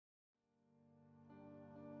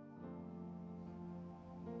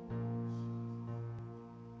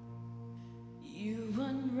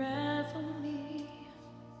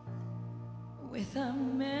With a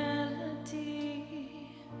melody,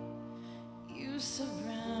 you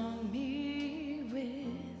surround me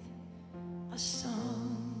with a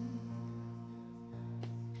song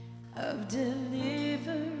of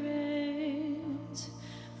deliverance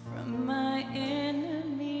from my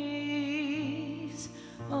enemies.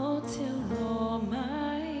 Oh, till all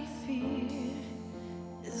my fear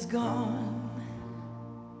is gone.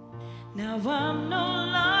 Now I'm no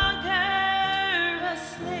longer a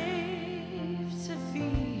slave to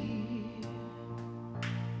fear.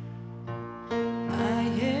 I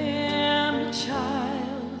am a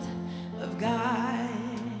child of God.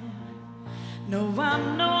 No,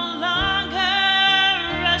 I'm no longer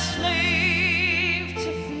a slave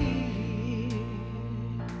to fear.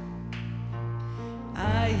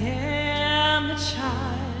 I am a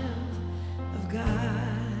child of God.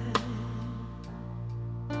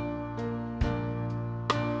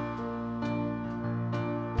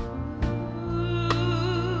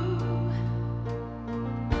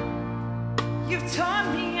 You've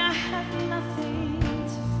taught me I have nothing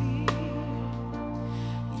to fear.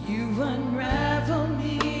 You unravel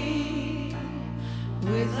me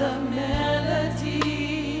with a melody.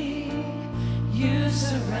 You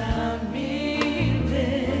surround me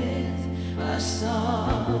with a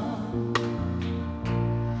song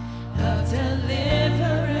of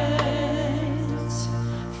deliverance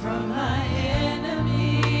from my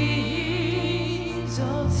enemies.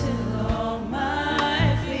 Oh, till all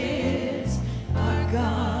my fears are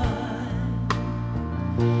gone.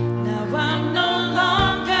 Now I'm no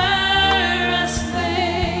longer a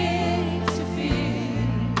slave to fear.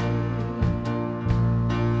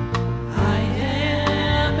 I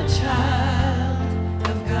am a child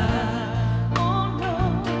of God. Oh no,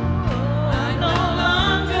 I'm no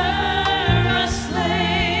longer a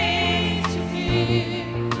slave to fear.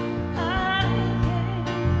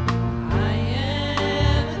 I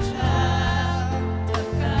am a child of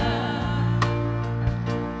God.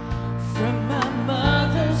 From my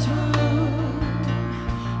mother's womb,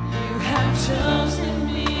 you have chosen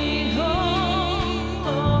me.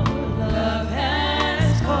 Oh, love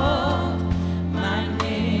has called my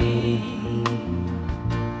name.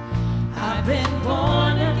 I've been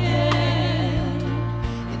born again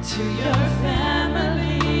into your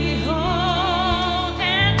family. Oh,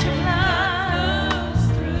 and your blood flows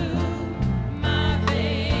through my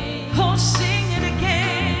veins. Oh, sing it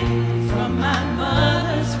again. From my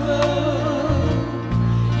mother's womb,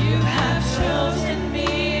 you have chosen me.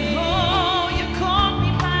 Oh, you called me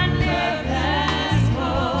by name. Love has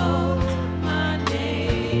called my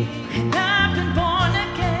name. And I've been born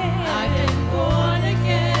again. I've been born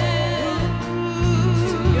again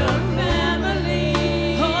to your family.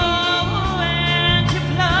 Oh, and your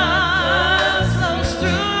blood flows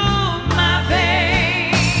through my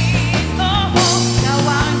veins. Oh, now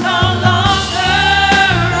I'm no longer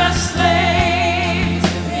a slave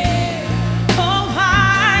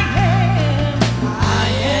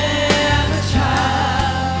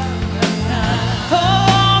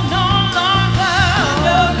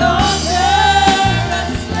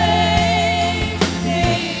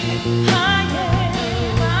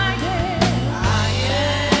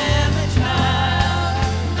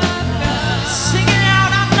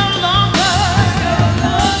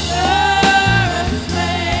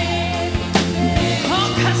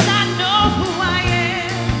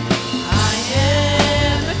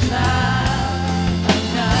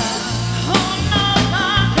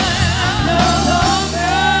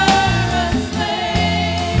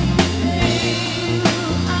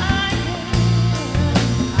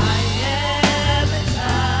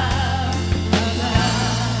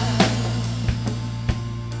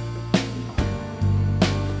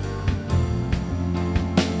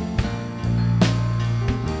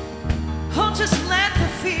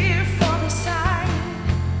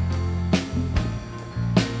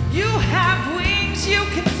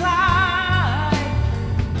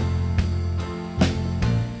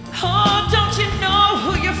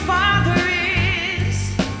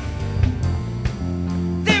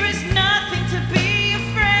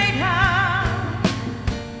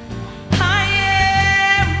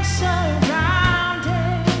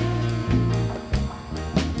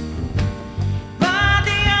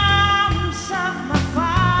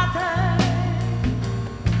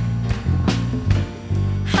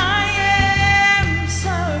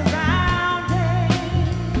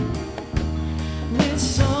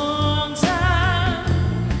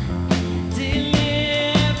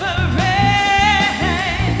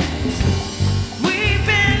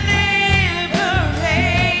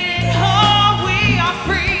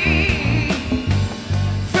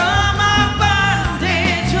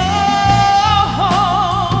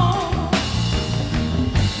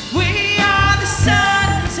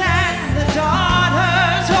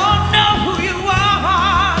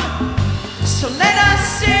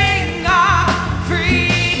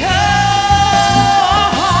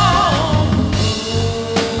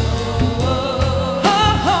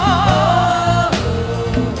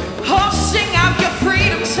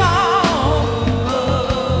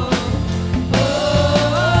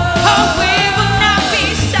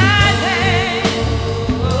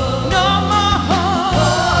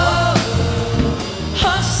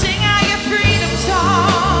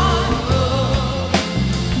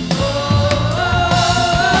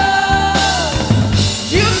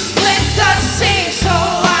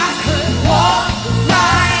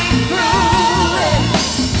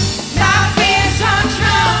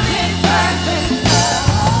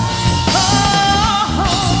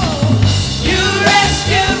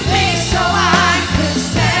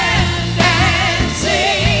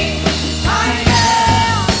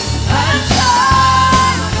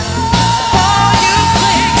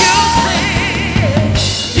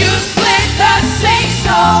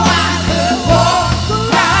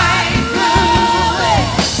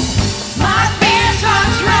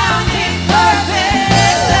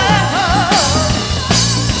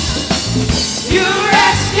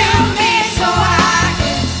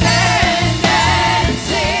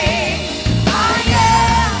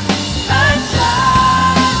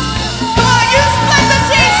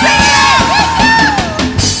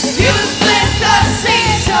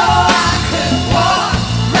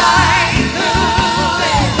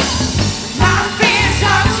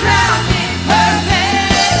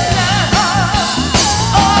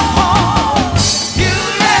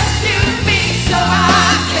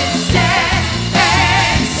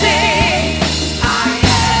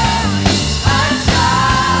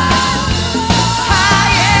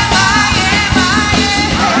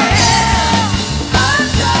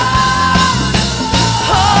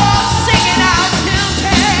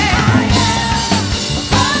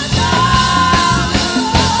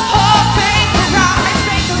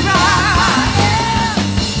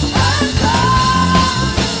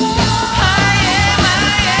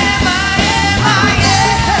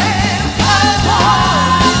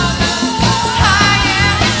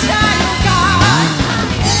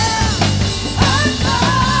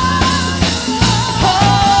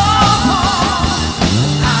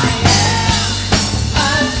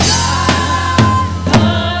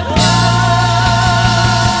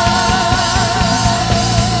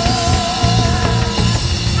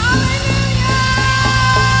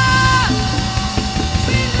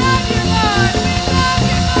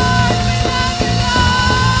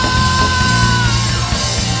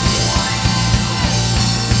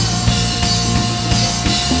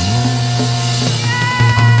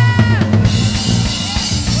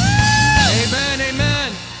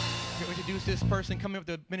introduce this person coming up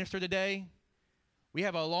to minister today. We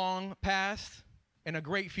have a long past and a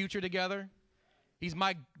great future together. He's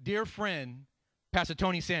my dear friend, Pastor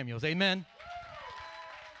Tony Samuels. Amen.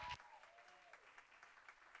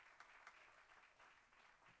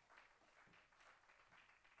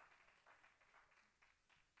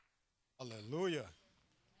 Hallelujah.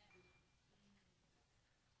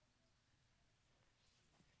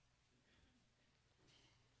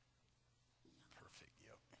 Perfect.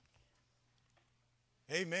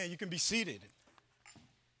 Yep. Amen. You can be seated.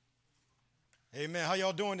 Amen. How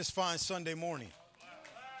y'all doing this fine Sunday morning?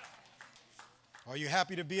 Are you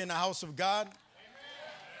happy to be in the house of God?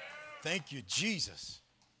 Thank you, Jesus.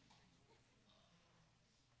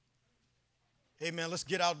 Amen. Let's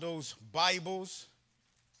get out those Bibles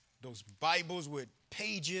with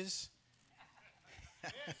pages,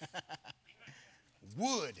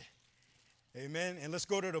 wood. Amen. And let's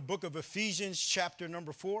go to the book of Ephesians, chapter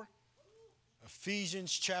number 4.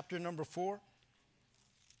 Ephesians, chapter number 4.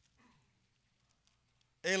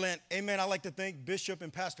 Amen. I'd like to thank Bishop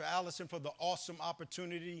and Pastor Allison for the awesome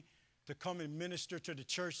opportunity to come and minister to the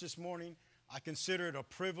church this morning. I consider it a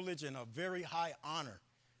privilege and a very high honor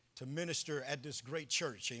to minister at this great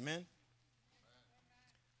church. Amen.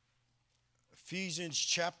 Ephesians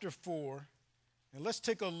chapter 4, and let's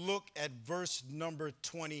take a look at verse number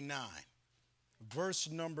 29. Verse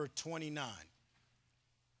number 29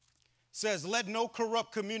 says, "Let no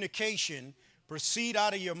corrupt communication proceed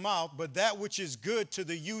out of your mouth, but that which is good to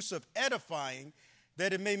the use of edifying,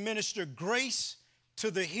 that it may minister grace to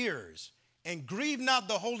the hearers. And grieve not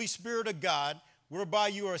the Holy Spirit of God, whereby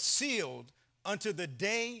you are sealed unto the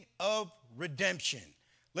day of redemption."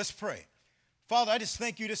 Let's pray. Father, I just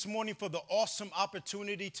thank you this morning for the awesome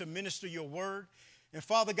opportunity to minister your word. And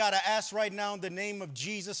Father God, I ask right now in the name of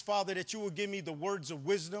Jesus, Father, that you will give me the words of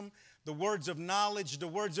wisdom, the words of knowledge, the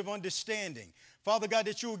words of understanding. Father God,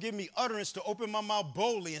 that you will give me utterance to open my mouth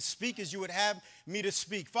boldly and speak as you would have me to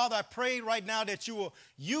speak. Father, I pray right now that you will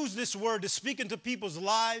use this word to speak into people's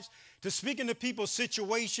lives, to speak into people's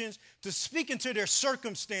situations, to speak into their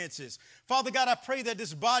circumstances. Father God, I pray that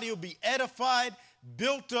this body will be edified,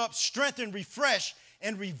 built up, strengthened, refreshed,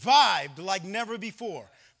 and revived like never before.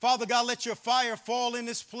 Father God, let your fire fall in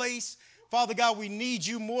this place. Father God, we need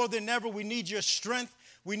you more than ever. We need your strength.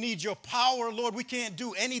 We need your power. Lord, we can't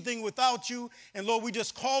do anything without you. And Lord, we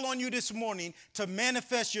just call on you this morning to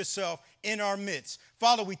manifest yourself in our midst.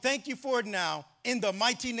 Father, we thank you for it now. In the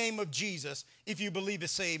mighty name of Jesus, if you believe it,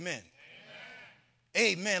 say amen.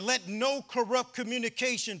 Amen. Amen. Let no corrupt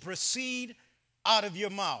communication proceed out of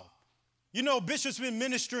your mouth. You know, Bishop's been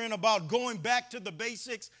ministering about going back to the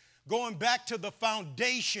basics, going back to the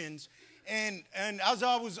foundations. And as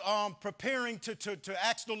I was preparing to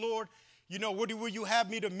ask the Lord, you know, what will you have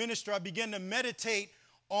me to minister? I began to meditate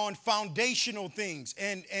on foundational things.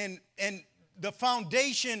 And the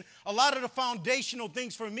foundation, a lot of the foundational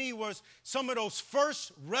things for me was some of those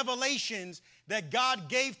first revelations that God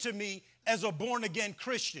gave to me as a born-again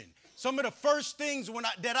Christian. Some of the first things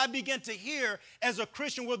that I began to hear as a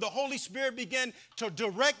Christian, where the Holy Spirit began to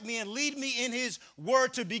direct me and lead me in his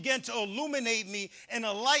word to begin to illuminate me and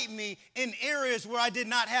enlighten me in areas where I did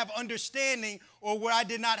not have understanding or where I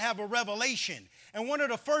did not have a revelation. And one of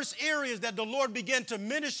the first areas that the Lord began to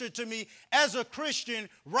minister to me as a Christian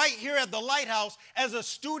right here at the Lighthouse, as a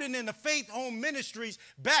student in the Faith Home Ministries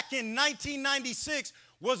back in 1996,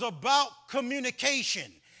 was about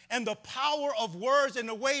communication and the power of words and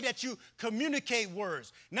the way that you communicate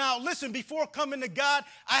words. Now, listen, before coming to God,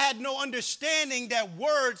 I had no understanding that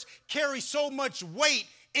words carry so much weight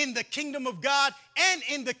in the kingdom of God and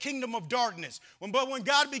in the kingdom of darkness. But when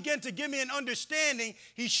God began to give me an understanding,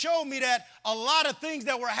 he showed me that a lot of things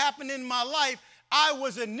that were happening in my life, I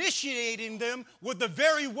was initiating them with the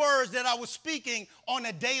very words that I was speaking on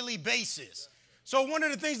a daily basis. So one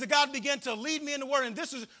of the things that God began to lead me in the word, and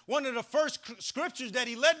this is one of the first scriptures that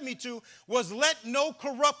he led me to, was let no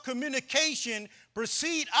corrupt communication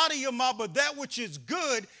proceed out of your mouth, but that which is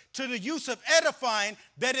good to the use of edifying,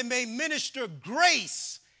 that it may minister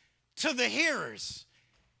grace to the hearers.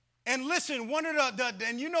 And listen, one of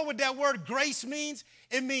and you know what that word grace means?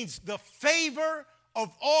 It means the favor of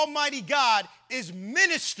Almighty God is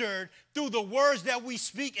ministered through the words that we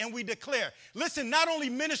speak and we declare. Listen, not only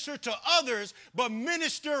minister to others, but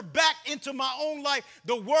minister back into my own life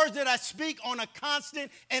the words that I speak on a constant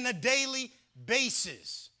and a daily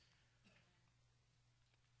basis.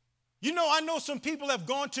 You know, I know some people have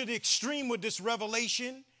gone to the extreme with this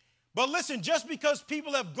revelation. But listen, just because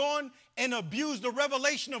people have gone and abused the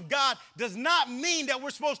revelation of God does not mean that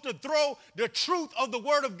we're supposed to throw the truth of the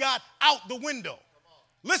word of God out the window.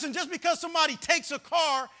 Listen, just because somebody takes a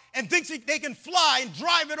car and thinks that they can fly and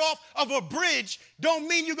drive it off of a bridge don't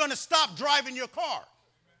mean you're going to stop driving your car.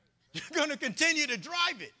 You're going to continue to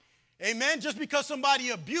drive it. Amen? Just because somebody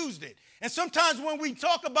abused it. And sometimes when we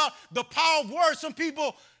talk about the power of words, some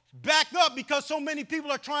people back up because so many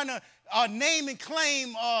people are trying to name and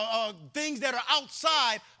claim things that are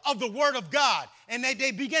outside of the Word of God. And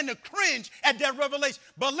they begin to cringe at that revelation.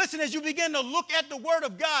 But listen, as you begin to look at the Word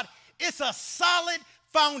of God, it's a solid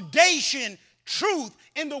foundation truth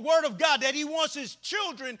in the Word of God that he wants his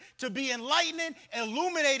children to be enlightening,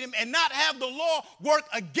 illuminate him, and not have the law work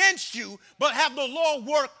against you, but have the law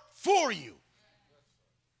work for you.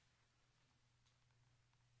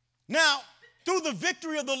 Now, through the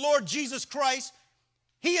victory of the Lord Jesus Christ,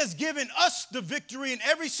 he has given us the victory in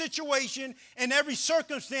every situation and every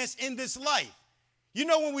circumstance in this life. You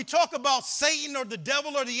know, when we talk about Satan or the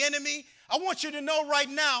devil or the enemy, I want you to know right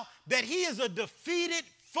now that he is a defeated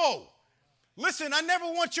foe. Listen, I never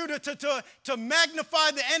want you to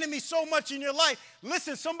magnify the enemy so much in your life.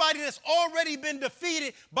 Listen, somebody that's already been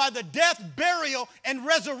defeated by the death, burial, and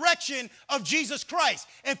resurrection of Jesus Christ.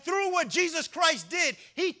 And through what Jesus Christ did,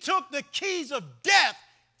 he took the keys of death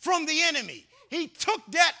from the enemy. He took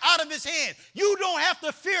that out of his hand. You don't have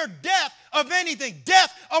to fear death of anything.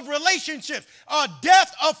 Death of relationships,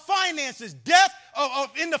 death of finances, death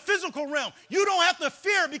in the physical realm. You don't have to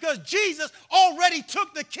fear because Jesus already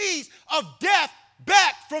took the keys of death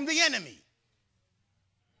back from the enemy.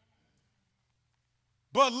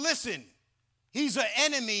 But listen, he's an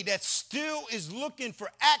enemy that still is looking for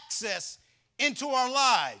access into our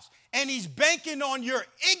lives. And he's banking on your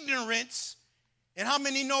ignorance. And how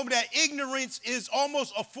many know that ignorance is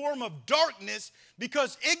almost a form of darkness,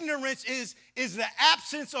 because ignorance is the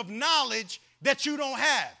absence of knowledge that you don't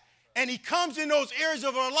have. And he comes in those areas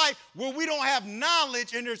of our life where we don't have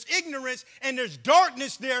knowledge, and there's ignorance and there's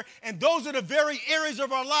darkness there. And those are the very areas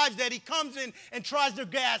of our lives that he comes in and tries to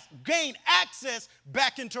gain access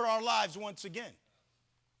back into our lives once again.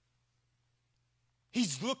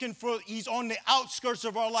 He's on the outskirts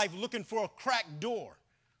of our life looking for a cracked door,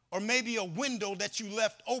 or maybe a window that you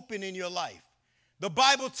left open in your life. The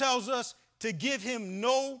Bible tells us to give him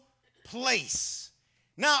no place.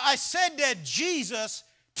 Now, I said that Jesus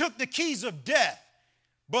took the keys of death.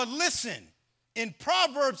 But listen, in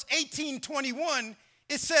Proverbs 18:21,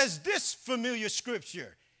 it says this familiar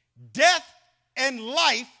scripture: death and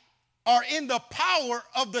life are in the power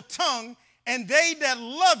of the tongue, and they that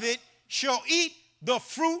love it shall eat the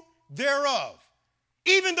fruit thereof.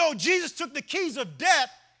 Even though Jesus took the keys of death,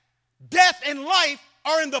 death and life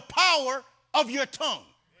are in the power of your tongue.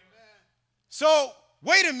 Amen. So,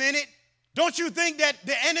 wait a minute. Don't you think that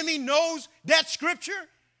the enemy knows that scripture?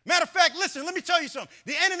 Matter of fact, listen, let me tell you something.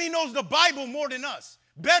 The enemy knows the Bible more than us,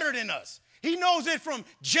 better than us. He knows it from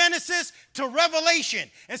Genesis to Revelation.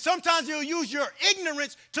 And sometimes he'll use your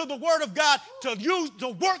ignorance to the word of God to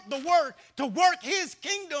work the word, to work his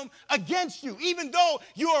kingdom against you, even though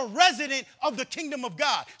you're a resident of the kingdom of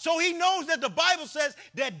God. So he knows that the Bible says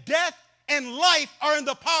that death and life are in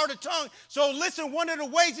the power of the tongue. So listen, one of the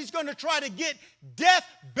ways he's going to try to get death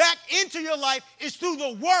back into your life is through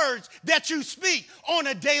the words that you speak on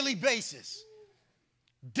a daily basis.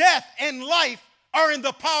 Death and life are in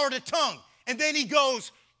the power of the tongue. And then he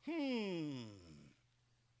goes,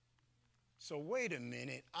 so wait a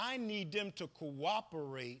minute. I need them to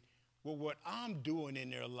cooperate with what I'm doing in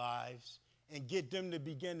their lives and get them to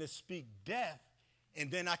begin to speak death, and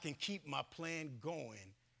then I can keep my plan going,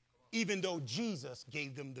 even though Jesus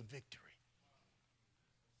gave them the victory.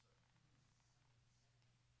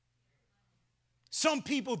 Some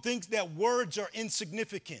people think that words are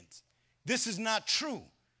insignificant. This is not true.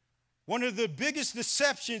 One of the biggest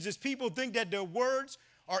deceptions is people think that their words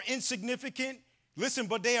are insignificant. Listen,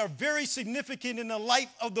 but they are very significant in the life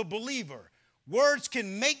of the believer. Words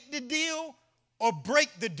can make the deal or break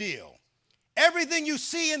the deal. Everything you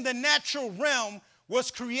see in the natural realm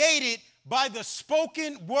was created by the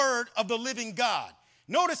spoken word of the living God.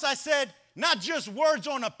 Notice I said not just words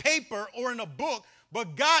on a paper or in a book,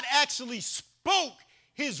 but God actually spoke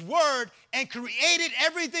his word and created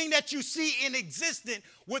everything that you see in existence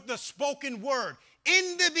with the spoken word.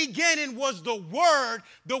 In the beginning was the Word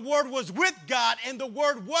was with God, and the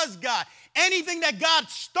Word was God. Anything that God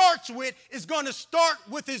starts with is going to start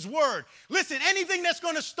with his word. Listen, anything that's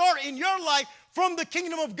going to start in your life from the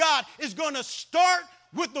kingdom of God is going to start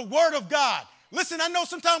with the word of God. Listen, I know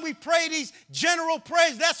sometimes we pray these general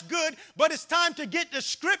prayers. That's good, but it's time to get the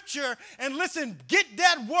scripture and listen, get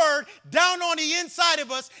that word down on the inside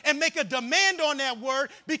of us and make a demand on that word,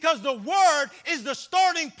 because the word is the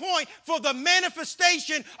starting point for the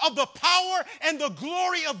manifestation of the power and the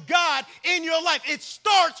glory of God in your life. It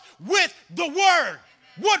starts with the word.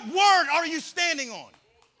 What word are you standing on?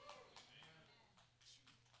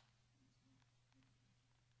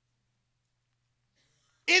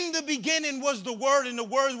 In the beginning was the Word, and the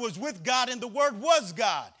Word was with God, and the Word was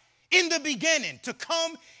God. In the beginning, to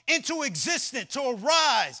come into existence, to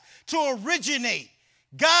arise, to originate.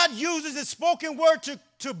 God uses His spoken word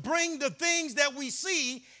to bring the things that we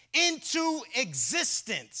see into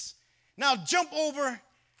existence. Now jump over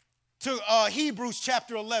to Hebrews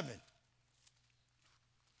chapter 11.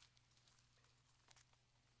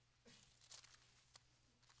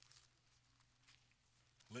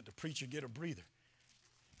 Let the preacher get a breather.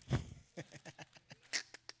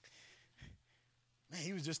 Man,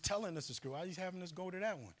 he was just telling us to screw. Why he's having us go to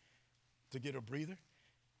that one to get a breather?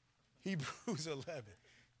 Hebrews 11.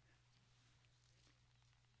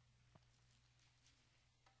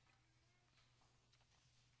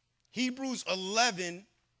 Hebrews 11,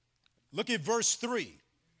 look at verse 3.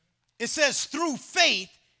 It says, through faith,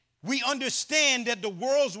 we understand that the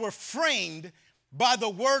worlds were framed by the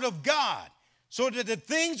word of God, so that the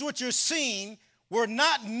things which are seen were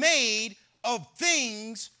not made of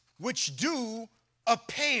things which do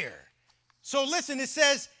appear. So listen, it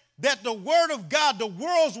says that the word of God, the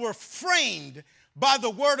worlds were framed by the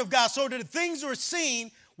word of God, so that the things were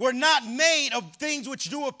seen were not made of things which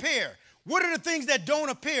do appear. What are the things that don't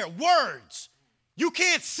appear? Words. You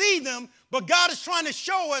can't see them, but God is trying to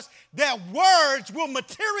show us that words will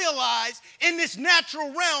materialize in this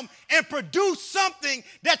natural realm and produce something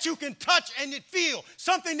that you can touch and feel,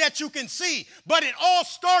 something that you can see. But it all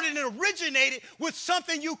started and originated with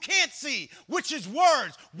something you can't see, which is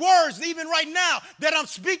words. Words, even right now, that I'm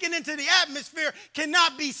speaking into the atmosphere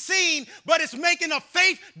cannot be seen, but it's making a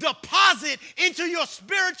faith deposit into your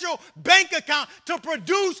spiritual bank account to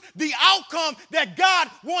produce the outcome that God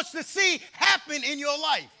wants to see happen in your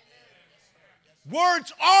life.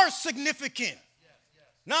 Words are significant.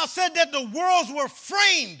 Now, I said that the worlds were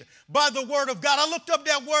framed by the word of God. I looked up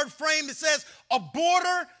that word frame. It says a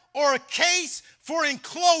border or a case for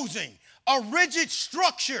enclosing, a rigid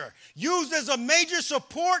structure used as a major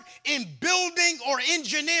support in building or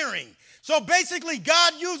engineering. So basically,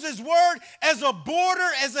 God uses word as a border,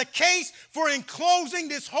 as a case for enclosing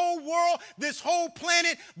this whole world, this whole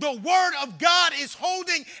planet. The word of God is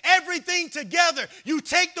holding everything together. You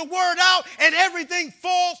take the word out and everything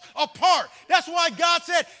falls apart. That's why God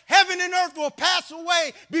said, heaven and earth will pass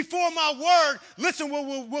away before my word, listen,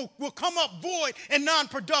 will come up void and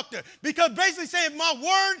non-productive. Because basically saying my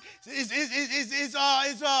word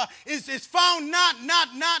is found not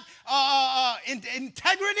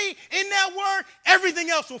integrity in that word, everything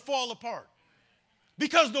else will fall apart,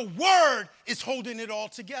 because the word is holding it all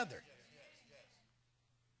together.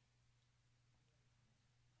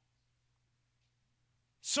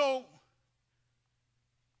 So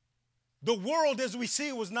the world as we see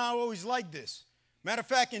it was not always like this. Matter of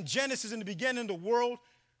fact, in Genesis, in the beginning, the world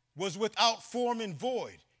was without form and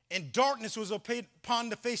void, and darkness was upon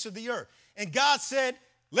the face of the earth. And God said,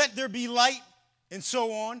 let there be light, and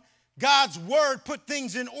so on. God's word put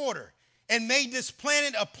things in order and made this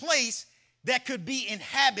planet a place that could be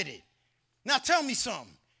inhabited. Now tell me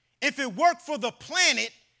something. If it worked for the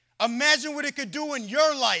planet, imagine what it could do in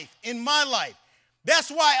your life, in my life. That's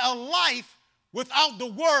why a life without the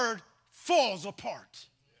word falls apart.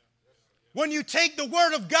 When you take the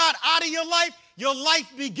word of God out of your life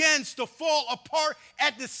begins to fall apart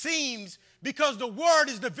at the seams, because the word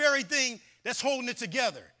is the very thing that's holding it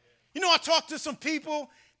together. You know, I talked to some people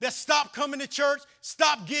that stopped coming to church,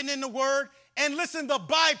 stopped getting in the word. And listen, the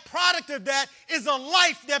byproduct of that is a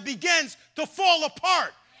life that begins to fall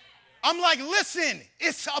apart. I'm like, listen,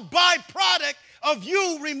 it's a byproduct of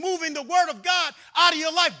you removing the word of God out of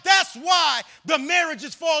your life. That's why the marriage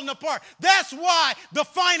is falling apart. That's why the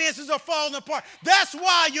finances are falling apart. That's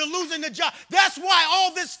why you're losing the job. That's why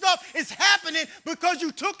all this stuff is happening, because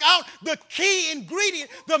you took out the key ingredient,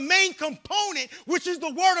 the main component, which is the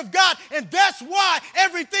word of God. And that's why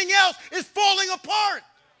everything else is falling apart,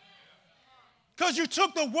 because you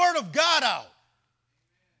took the word of God out.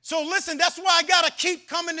 So listen, that's why I got to keep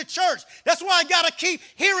coming to church. That's why I got to keep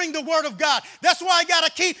hearing the word of God. That's why I got to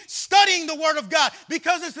keep studying the word of God,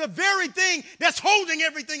 because it's the very thing that's holding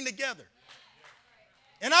everything together.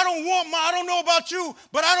 And I don't know about you,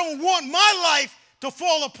 but I don't want my life to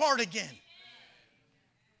fall apart again.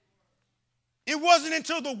 It wasn't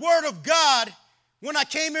until the word of God when I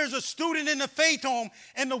came here as a student in the faith home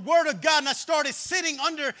and the Word of God, and I started sitting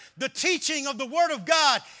under the teaching of the Word of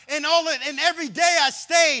God, and every day I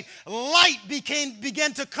stayed, light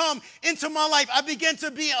began to come into my life. I began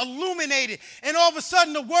to be illuminated, and all of a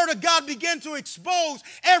sudden the Word of God began to expose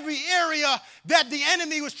every area that the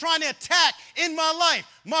enemy was trying to attack in my life.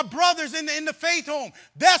 My brothers in the faith home,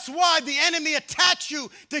 that's why the enemy attacks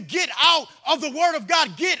you, to get out of the Word of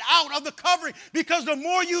God, get out of the covering, because the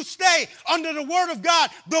more you stay under the Word of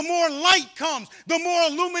God, the more light comes, the more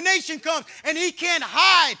illumination comes, and he can't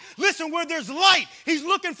hide. Listen, where there's light, he's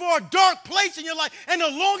looking for a dark place in your life, and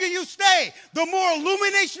the longer you stay, the more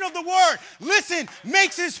illumination of the Word, listen,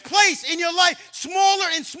 makes his place in your life smaller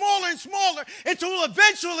and smaller and smaller, until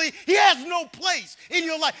eventually he has no place in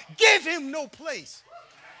your life. Give him no place.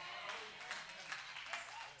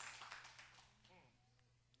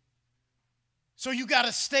 So you got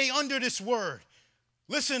to stay under this Word.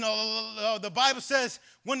 Listen, the Bible says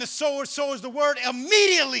when the sower sows the Word,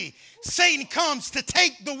 immediately Satan comes to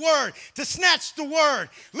take the Word, to snatch the Word.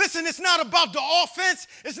 Listen, it's not about the offense.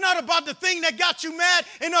 It's not about the thing that got you mad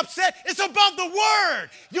and upset. It's about the Word.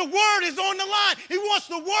 Your Word is on the line. He wants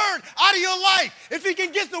the Word out of your life. If he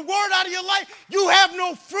can get the Word out of your life, you have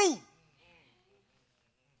no fruit.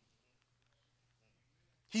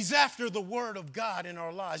 He's after the Word of God in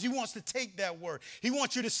our lives. He wants to take that Word. He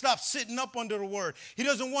wants you to stop sitting up under the Word. He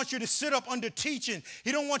doesn't want you to sit up under teaching.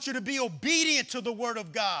 He don't want you to be obedient to the Word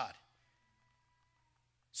of God.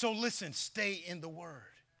 So listen, stay in the Word.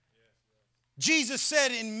 Jesus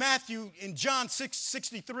said in John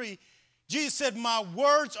 6:63, Jesus said, my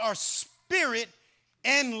words are spirit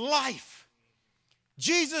and life.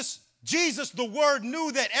 Jesus, the Word,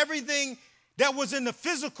 knew that everything that was in the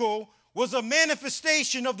physical was a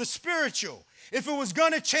manifestation of the spiritual. If it was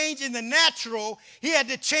going to change in the natural, he had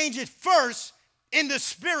to change it first in the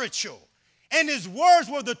spiritual. And his words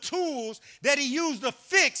were the tools that he used to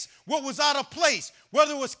fix what was out of place,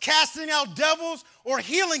 whether it was casting out devils or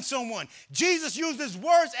healing someone. Jesus used his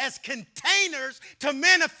words as containers to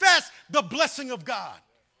manifest the blessing of God.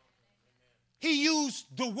 He used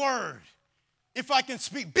the Word. If I can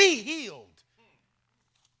speak, be healed.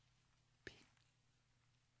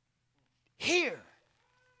 Here,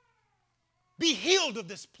 be healed of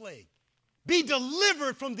this plague. Be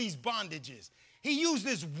delivered from these bondages. He used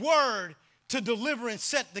his Word to deliver and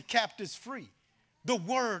set the captives free. The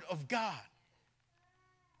Word of God.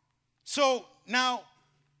 So now,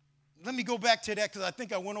 let me go back to that because I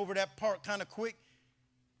think I went over that part kind of quick.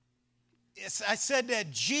 I said that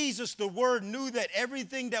Jesus, the Word, knew that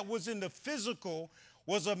everything that was in the physical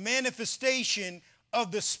was a manifestation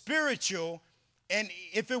of the spiritual. And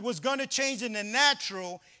if it was going to change in the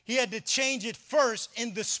natural, he had to change it first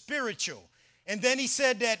in the spiritual. And then he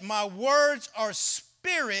said that my words are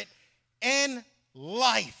spirit and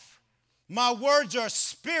life. My words are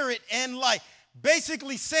spirit and life.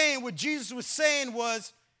 Basically saying what Jesus was saying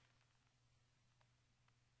was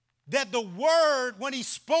that the Word, when he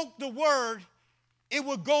spoke the Word, it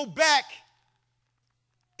would go back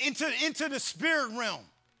into the spirit realm.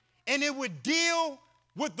 And it would deal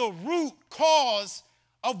with the root cause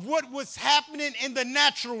of what was happening in the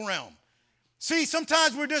natural realm. See,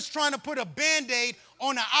 sometimes we're just trying to put a Band-Aid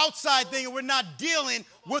on the outside thing and we're not dealing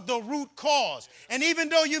with the root cause. And even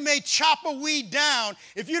though you may chop a weed down,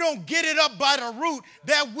 if you don't get it up by the root,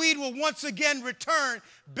 that weed will once again return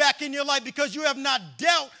back in your life because you have not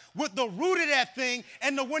dealt with the root of that thing.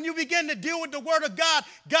 And when you begin to deal with the Word of God,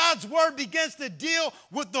 God's Word begins to deal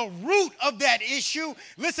with the root of that issue.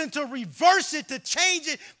 Listen, to reverse it, to change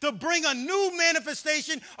it, to bring a new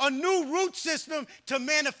manifestation, a new root system to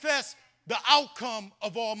manifest the outcome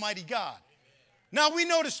of Almighty God. Now we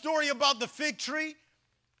know the story about the fig tree.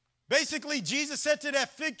 Basically, Jesus said to that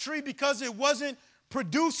fig tree, because it wasn't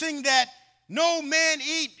producing, that no man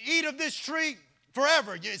eat of this tree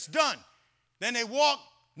forever. It's done. Then they walked,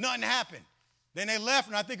 nothing happened. Then they left,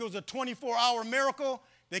 and I think it was a 24-hour miracle.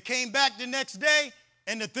 They came back the next day,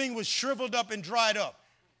 and the thing was shriveled up and dried up.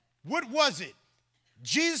 What was it?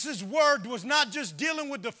 Jesus' word was not just dealing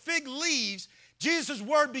with the fig leaves. Jesus'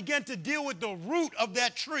 word began to deal with the root of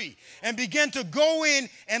that tree and began to go in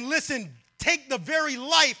and listen, take the very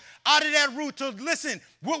life out of that root. To listen,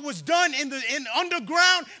 what was done in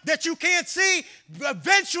underground that you can't see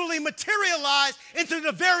eventually materialize into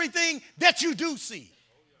the very thing that you do see.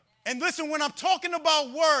 And listen, when I'm talking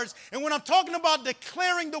about words and when I'm talking about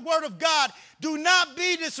declaring the Word of God, do not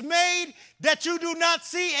be dismayed that you do not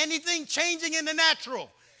see anything changing in the natural.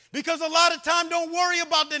 Because a lot of time, don't worry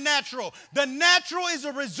about the natural. The natural is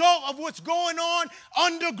a result of what's going on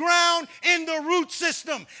underground in the root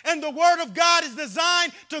system. And the Word of God is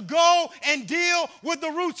designed to go and deal with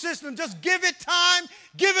the root system. Just give it time,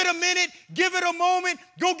 give it a minute, give it a moment.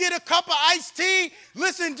 Go get a cup of iced tea.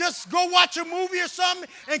 Listen, just go watch a movie or something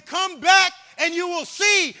and come back and you will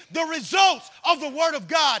see the results of the Word of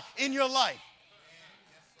God in your life.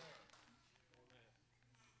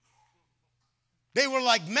 They were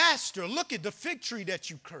like, Master, look at the fig tree that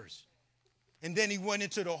you cursed. And then he went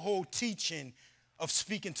into the whole teaching of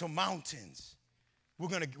speaking to mountains.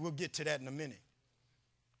 We'll get to that in a minute.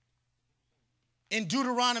 In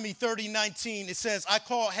Deuteronomy 30:19, it says, I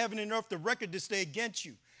call heaven and earth the record this day against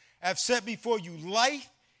you. I have set before you life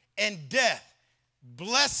and death,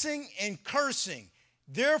 blessing and cursing.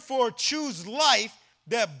 Therefore choose life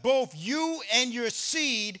that both you and your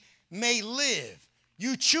seed may live.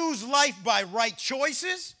 You choose life by right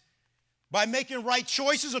choices, by making right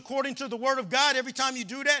choices according to the Word of God. Every time you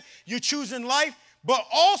do that, you're choosing life. But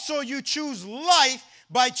also you choose life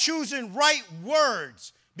by choosing right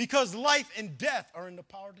words, because life and death are in the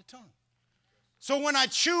power of the tongue. So when I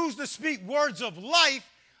choose to speak words of life,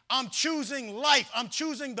 I'm choosing life. I'm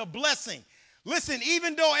choosing the blessing. Listen,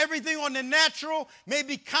 even though everything on the natural may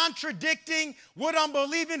be contradicting what I'm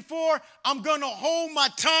believing for, I'm going to hold my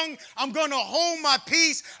tongue. I'm going to hold my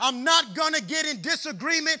peace. I'm not going to get in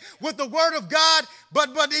disagreement with the Word of God,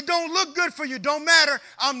 but it don't look good for you. Don't matter.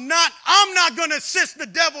 I'm not going to assist the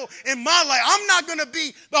devil in my life. I'm not going to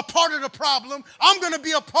be a part of the problem. I'm going to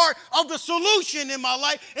be a part of the solution in my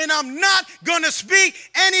life, and I'm not going to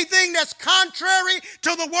speak anything that's contrary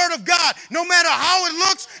to the Word of God. No matter how it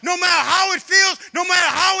looks, no matter how it feels, no matter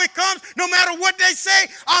how it comes, no matter what they say,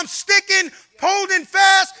 I'm sticking, holding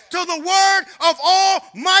fast to the Word of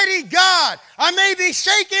Almighty God. I may be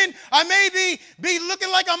shaking, I may be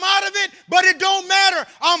looking like I'm out of it, but it don't matter.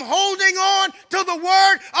 I'm holding on to the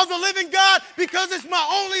Word of the living God because it's my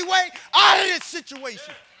only way out of this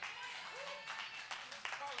situation.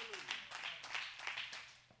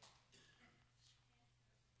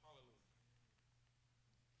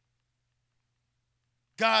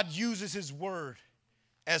 God uses His Word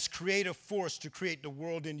as creative force to create the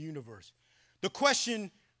world and universe. The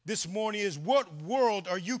question this morning is, what world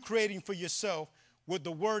are you creating for yourself with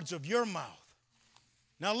the words of your mouth?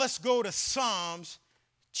 Now let's go to Psalms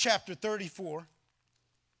chapter 34.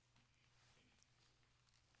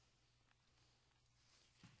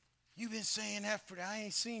 You've been saying that I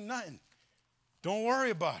ain't seen nothing. Don't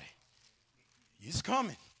worry about it. It's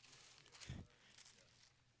coming.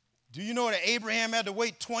 Do you know that Abraham had to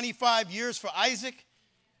wait 25 years for Isaac?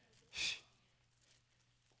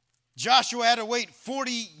 Joshua had to wait 40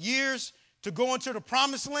 years to go into the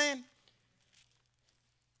promised land?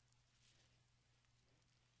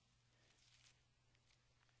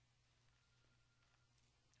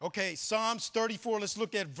 Okay, Psalms 34, let's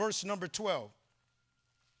look at verse number 12.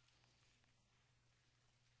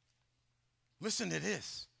 Listen to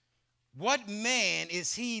this. What man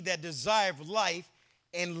is he that desireth life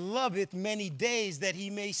and loveth many days that he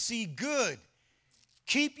may see good?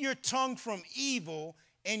 Keep your tongue from evil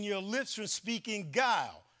and your lips from speaking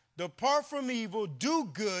guile. Depart from evil, do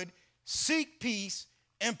good, seek peace,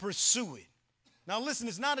 and pursue it. Now listen,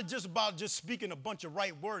 it's not just about just speaking a bunch of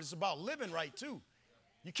right words. It's about living right too.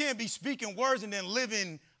 You can't be speaking words and then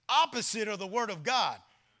living opposite of the Word of God.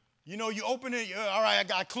 You know, you open it, all right, I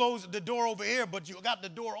got to close the door over here, but you got the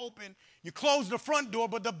door open. You close the front door,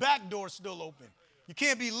 but the back door is still open. You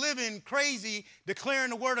can't be living crazy,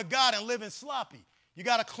 declaring the Word of God and living sloppy. You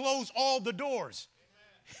got to close all the doors.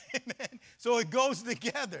 Amen. So it goes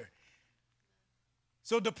together.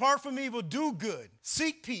 So depart from evil, do good,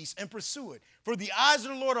 seek peace, and pursue it. For the eyes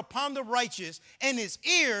of the Lord are upon the righteous, and His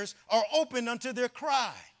ears are open unto their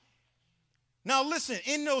cry. Now listen,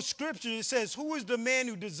 in those scriptures it says, who is the man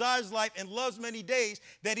who desires life and loves many days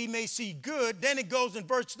that he may see good? Then it goes in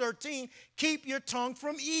verse 13, keep your tongue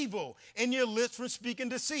from evil and your lips from speaking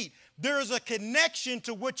deceit. There is a connection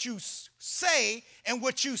to what you say and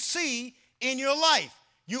what you see in your life.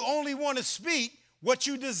 You only want to speak what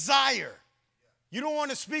you desire. You don't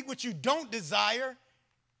want to speak what you don't desire,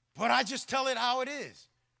 but I just tell it how it is.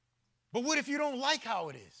 But what if you don't like how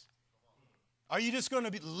it is? Are you just going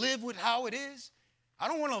to live with how it is? I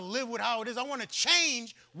don't want to live with how it is. I want to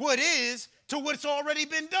change what is to what's already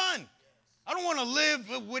been done. I don't want to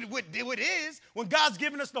live with what is when God's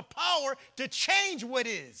given us the power to change what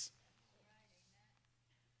is.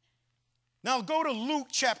 Now go to Luke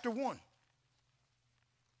chapter 1.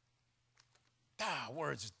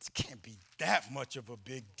 Words can't be that much of a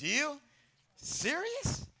big deal.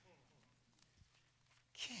 Serious?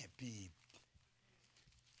 Can't be.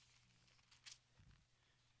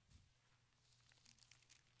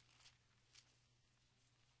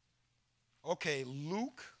 Okay,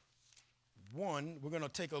 Luke 1, we're going to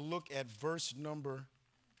take a look at verse number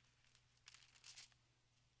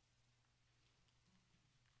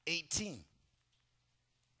 18.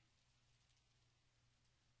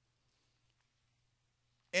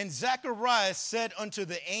 And Zacharias said unto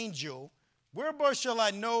the angel, whereby shall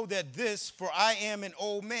I know that this, for I am an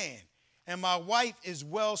old man, and my wife is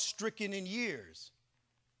well stricken in years?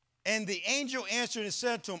 And the angel answered and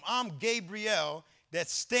said to him, I'm Gabriel, that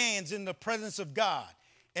stands in the presence of God,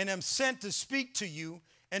 and am sent to speak to you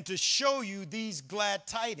and to show you these glad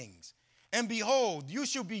tidings. And behold, you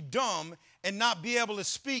shall be dumb and not be able to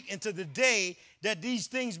speak until the day that these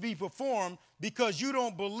things be performed, because you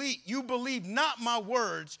believe not my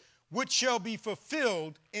words, which shall be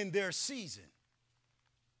fulfilled in their season.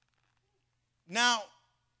 Now,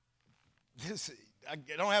 I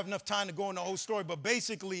don't have enough time to go into the whole story, but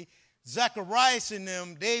basically, Zacharias and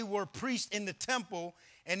them, they were priests in the temple,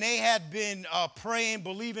 and they had been praying,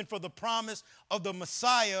 believing for the promise of the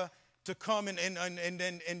Messiah to come, and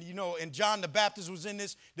you know, and John the Baptist was in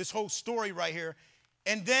this whole story right here.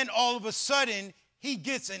 And then all of a sudden, he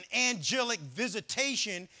gets an angelic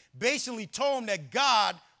visitation, basically told him that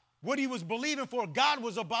God, what he was believing for, God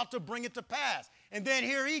was about to bring it to pass. And then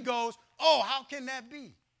here he goes, oh, how can that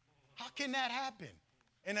be? How can that happen?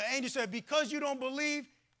 And the angel said, because you don't believe,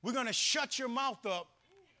 we're going to shut your mouth up.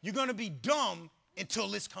 You're going to be dumb until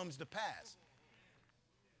this comes to pass.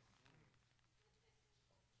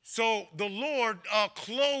 So the Lord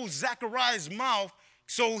closed Zechariah's mouth.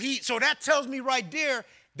 So that tells me right there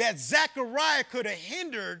that Zechariah could have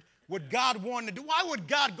hindered what God wanted to do. Why would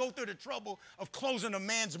God go through the trouble of closing a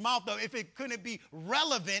man's mouth up if it couldn't be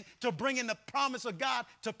relevant to bringing the promise of God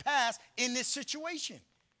to pass in this situation?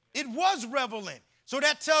 It was relevant. So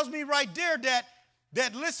that tells me right there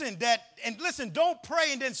that listen, don't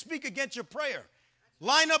pray and then speak against your prayer.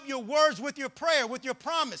 Line up your words with your prayer, with your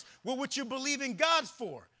promise, with what you believe in God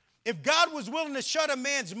for. If God was willing to shut a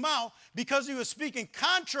man's mouth because he was speaking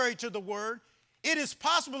contrary to the word, it is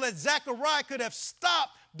possible that Zechariah could have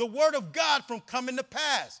stopped the word of God from coming to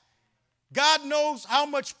pass. God knows how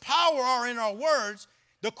much power are in our words.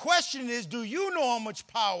 The question is, do you know how much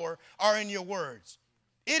power are in your words?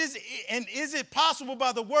 Is it possible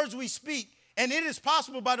by the words we speak? And it is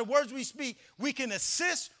possible by the words we speak, we can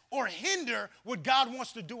assist or hinder what God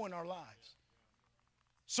wants to do in our lives.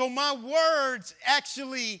 So my words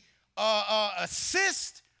actually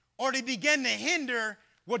assist, or they begin to hinder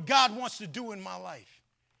what God wants to do in my life.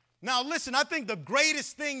 Now listen, I think the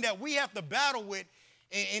greatest thing that we have to battle with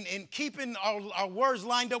in keeping our words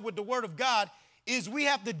lined up with the word of God is we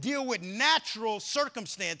have to deal with natural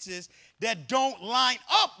circumstances that don't line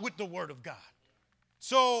up with the word of God.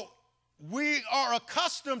 So we are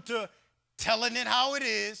accustomed to telling it how it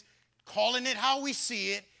is, calling it how we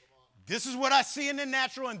see it. This is what I see in the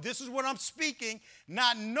natural, and this is what I'm speaking,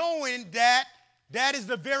 not knowing that that is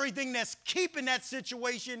the very thing that's keeping that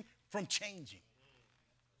situation from changing.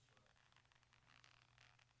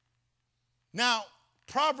 Now,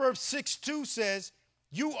 Proverbs 6:2 says,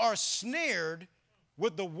 you are snared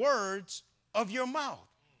with the words of your mouth.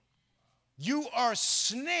 You are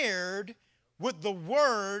snared with the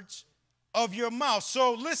words of your mouth.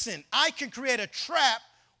 So listen, I can create a trap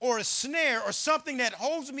or a snare or something that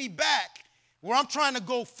holds me back where I'm trying to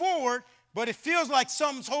go forward, but it feels like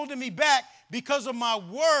something's holding me back because of my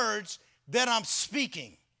words that I'm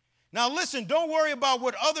speaking. Now listen, don't worry about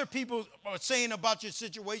what other people are saying about your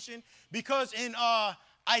situation, because in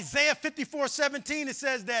Isaiah 54:17 it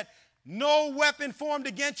says that no weapon formed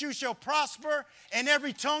against you shall prosper, and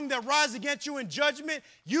every tongue that rises against you in judgment,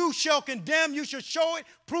 you shall condemn, you shall show it,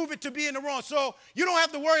 prove it to be in the wrong. So you don't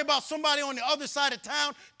have to worry about somebody on the other side of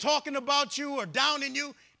town talking about you or downing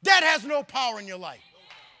you. That has no power in your life.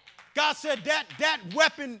 God said that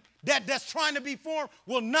weapon that's trying to be formed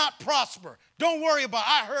will not prosper. Don't worry about it.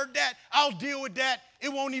 I heard that. I'll deal with that.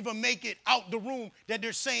 It won't even make it out the room that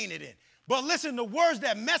they're saying it in. But listen, the words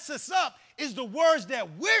that mess us up is the words that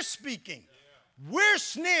we're speaking. Yeah. We're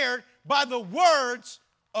snared by the words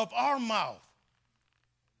of our mouth.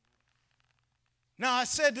 Now, I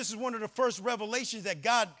said this is one of the first revelations that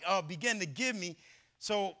God began to give me.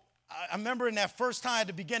 So I remember in that first time I had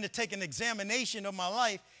to begin to take an examination of my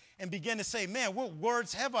life and begin to say, man, what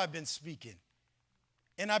words have I been speaking?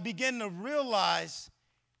 And I began to realize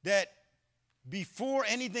that before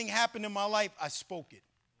anything happened in my life, I spoke it.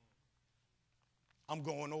 I'm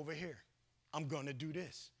going over here. I'm going to do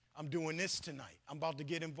this. I'm doing this tonight. I'm about to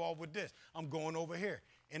get involved with this. I'm going over here.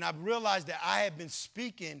 and I realized that I had been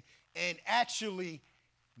speaking and actually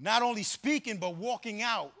not only speaking, but walking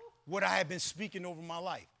out what I had been speaking over my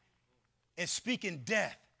life and speaking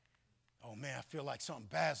death. Oh, man, I feel like something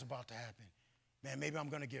bad's about to happen. Man, maybe I'm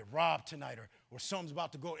going to get robbed tonight or something's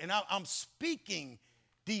about to go. And I'm speaking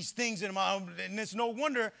these things in my own, and it's no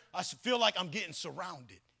wonder I feel like I'm getting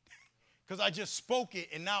surrounded because I just spoke it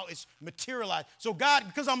and now it's materialized. So God,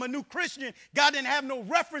 because I'm a new Christian, God didn't have no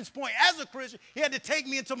reference point as a Christian. He had to take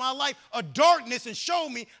me into my life of darkness and show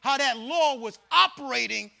me how that law was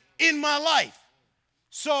operating in my life.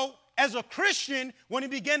 So as a Christian, when he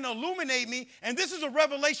began to illuminate me, and this is a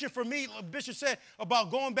revelation for me, Bishop said,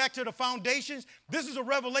 about going back to the foundations, this is a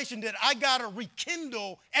revelation that I got to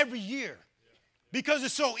rekindle every year because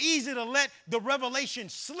it's so easy to let the revelation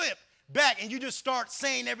slip back and you just start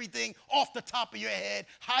saying everything off the top of your head,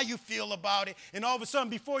 how you feel about it, and all of a sudden,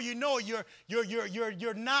 before you know it,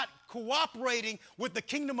 you're not cooperating with the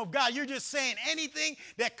kingdom of God. You're just saying anything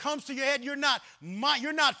that comes to your head. You're not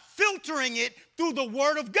filtering it through the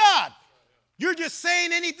word of God. You're just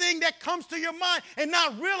saying anything that comes to your mind and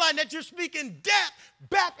not realizing that you're speaking death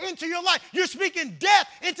back into your life. You're speaking death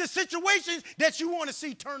into situations that you want to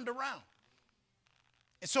see turned around.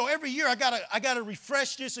 And so every year I gotta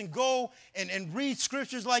refresh this and go and read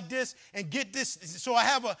scriptures like this and get this so I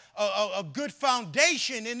have a good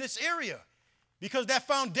foundation in this area because that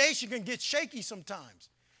foundation can get shaky sometimes.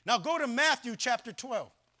 Now go to Matthew chapter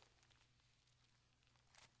 12.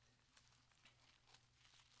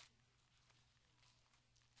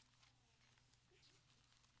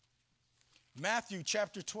 Matthew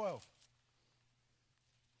chapter 12.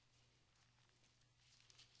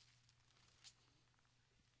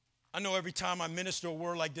 I know every time I minister a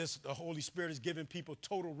word like this, the Holy Spirit is giving people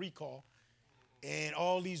total recall. And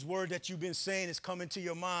all these words that you've been saying is coming to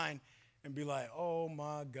your mind and be like, oh,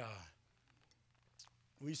 my God.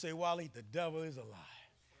 When you say, Wally, the devil is a lie.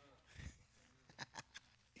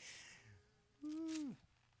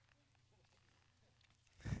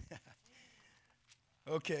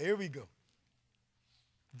 Okay, here we go.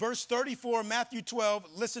 Verse 34, Matthew 12,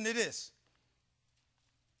 listen to this.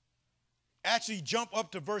 Actually, jump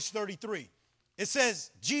up to verse 33. It says,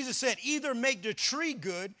 Jesus said, either make the tree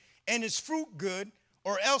good and its fruit good,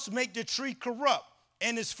 or else make the tree corrupt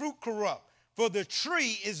and its fruit corrupt. For the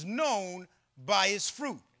tree is known by its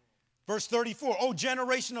fruit. Verse 34, O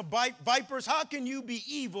generation of vipers, how can you be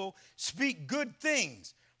evil, speak good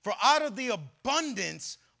things? For out of the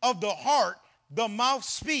abundance of the heart, the mouth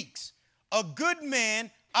speaks. A good man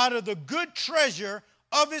out of the good treasure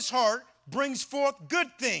of his heart brings forth good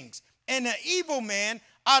things. And an evil man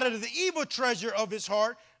out of the evil treasure of his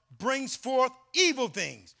heart brings forth evil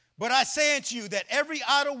things. But I say unto you that every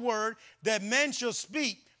idle word that men shall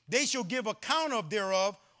speak, they shall give account of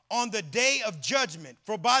thereof on the day of judgment.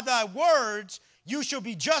 For by thy words you shall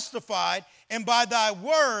be justified, and by thy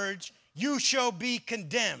words you shall be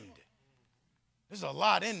condemned. There's a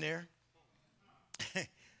lot in there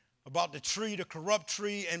about the tree, the corrupt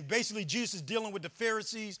tree. And basically Jesus is dealing with the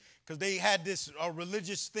Pharisees because they had this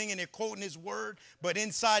religious thing and they're quoting his word. But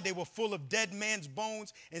inside they were full of dead man's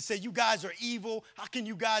bones and said, you guys are evil. How can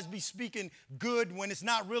you guys be speaking good when it's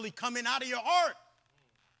not really coming out of your heart?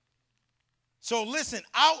 So listen,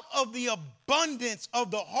 out of the abundance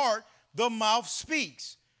of the heart, the mouth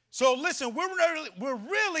speaks. So listen, we're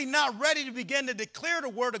really not ready to begin to declare the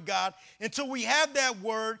word of God until we have that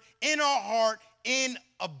word in our heart in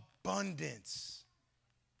abundance.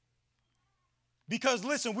 Because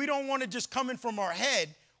listen, we don't want it just coming from our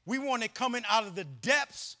head. We want it coming out of the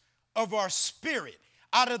depths of our spirit,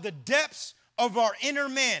 out of the depths of our inner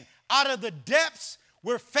man, out of the depths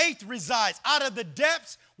where faith resides, out of the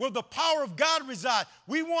depths where the power of God resides.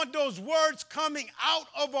 We want those words coming out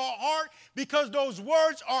of our heart because those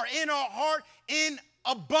words are in our heart in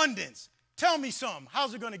abundance. Tell me something.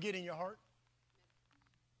 How's it going to get in your heart?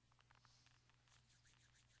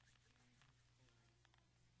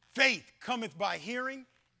 Faith cometh by hearing,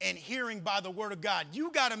 and hearing by the word of God.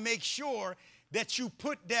 You got to make sure that you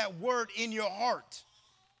put that word in your heart.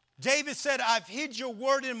 David said, I've hid your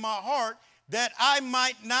word in my heart that I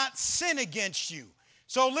might not sin against you.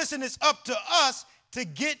 So listen, it's up to us to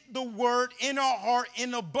get the word in our heart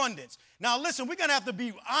in abundance. Now listen, we're going to have to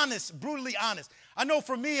be honest, brutally honest. I know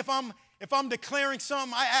for me, if I'm declaring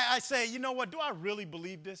something, I say, you know what, do I really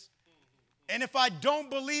believe this? And if I don't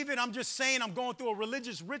believe it, I'm just saying I'm going through a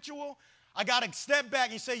religious ritual. I got to step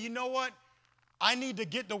back and say, you know what? I need to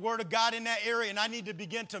get the word of God in that area, and I need to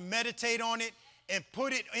begin to meditate on it and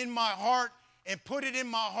put it in my heart and put it in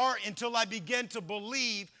my heart until I begin to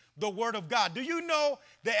believe the word of God. Do you know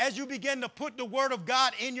that as you begin to put the word of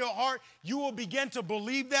God in your heart, you will begin to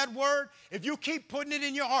believe that word? If you keep putting it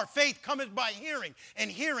in your heart, faith cometh by hearing, and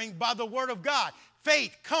hearing by the word of God.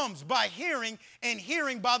 Faith comes by hearing, and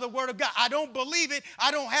hearing by the word of God. I don't believe it.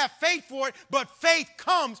 I don't have faith for it, but faith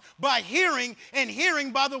comes by hearing, and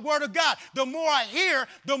hearing by the word of God. The more I hear,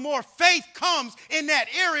 the more faith comes in that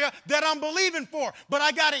area that I'm believing for. But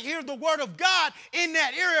I got to hear the word of God in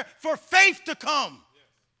that area for faith to come.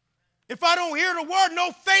 If I don't hear the word,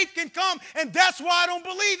 no faith can come, and that's why I don't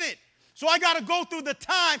believe it. So I got to go through the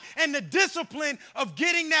time and the discipline of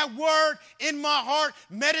getting that word in my heart,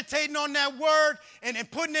 meditating on that word, and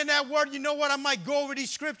putting in that word. You know what? I might go over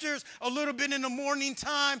these scriptures a little bit in the morning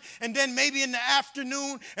time, and then maybe in the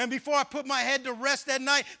afternoon, and before I put my head to rest at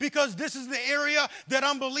night, because this is the area that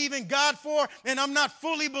I'm believing God for, and I'm not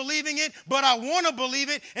fully believing it, but I want to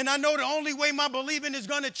believe it, and I know the only way my believing is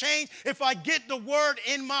going to change if I get the word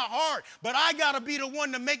in my heart. But I got to be the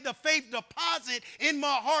one to make the faith deposit in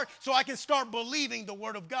my heart so I can start believing the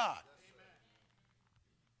word of God.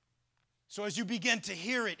 So as you begin to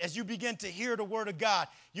hear it, as you begin to hear the word of God,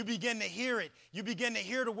 you begin to hear it. You begin to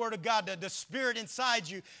hear the word of God. The spirit inside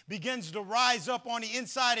you begins to rise up on the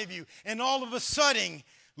inside of you. And all of a sudden,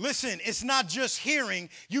 listen, it's not just hearing.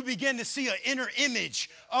 You begin to see an inner image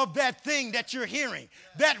of that thing that you're hearing.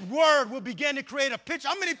 That word will begin to create a picture.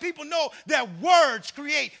 How many people know that words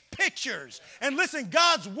create pictures? And listen,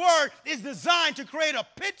 God's word is designed to create a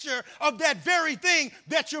picture of that very thing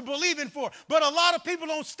that you're believing for. But a lot of people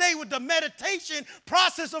don't stay with the meditation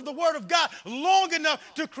process of the word of God long enough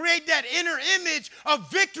to create that inner image of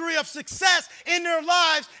victory, of success in their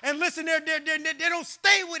lives. And listen, they don't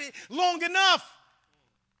stay with it long enough.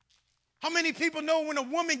 How many people know when a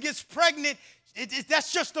woman gets pregnant,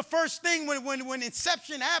 that's just the first thing when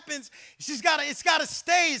inception happens? It's got to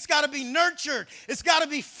stay. It's got to be nurtured. It's got to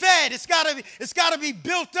be fed. It's got to be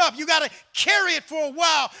built up. You got to carry it for a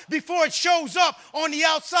while before it shows up on the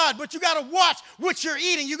outside. But you got to watch what you're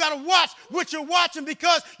eating. You got to watch what you're watching,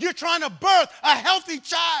 because you're trying to birth a healthy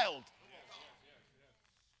child.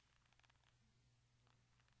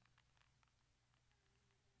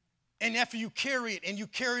 And after you carry it and you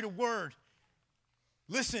carry the word,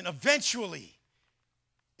 listen, eventually,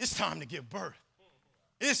 it's time to give birth.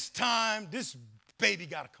 It's time. This baby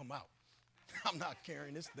got to come out. I'm not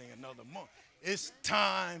carrying this thing another month. It's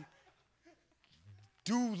time.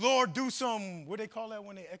 Lord, do some, what do they call that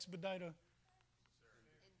when they expedite a?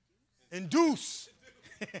 Induce.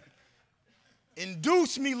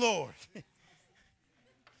 Induce me, Lord.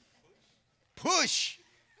 Push.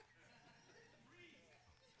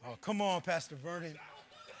 Oh, come on, Pastor Vernon.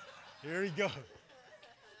 Here we go.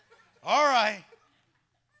 All right.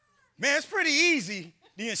 Man, it's pretty easy,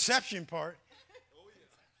 the inception part.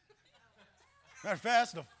 Matter of fact,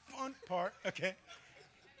 that's the fun part. Okay.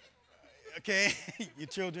 Okay, your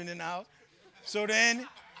children in the house. So then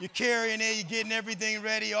you're carrying it, you're getting everything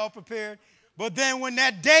ready, all prepared. But then when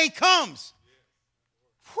that day comes,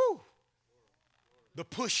 the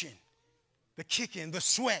pushing, the kicking, the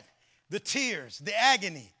sweat, the tears, the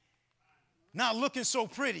agony, not looking so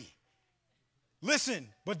pretty. Listen,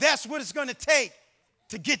 but that's what it's going to take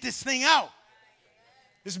to get this thing out.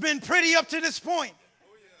 It's been pretty up to this point,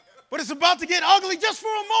 but it's about to get ugly just for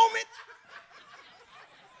a moment.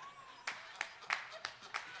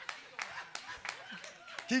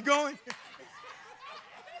 Keep going.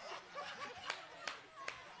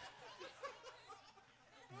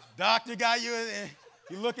 Doctor got you, and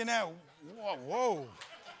you're looking at, whoa.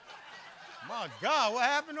 My God, what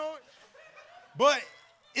happened on it? But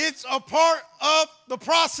it's a part of the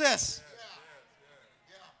process.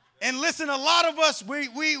 And listen, a lot of us,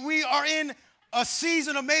 we are in a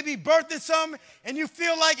season of maybe birthing something, and you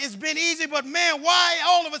feel like it's been easy, but man, why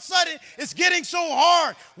all of a sudden it's getting so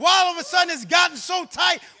hard? Why all of a sudden it's gotten so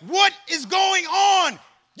tight? What is going on?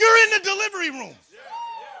 You're in the delivery room.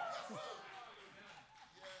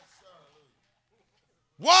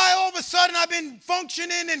 Why all of a sudden I've been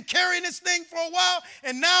functioning and carrying this thing for a while,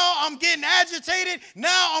 and now I'm getting agitated.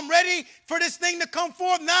 Now I'm ready for this thing to come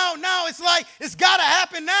forth. Now it's like it's got to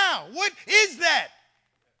happen now. What is that?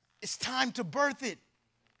 It's time to birth it.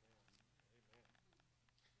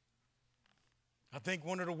 I think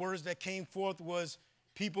one of the words that came forth was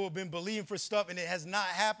people have been believing for stuff and it has not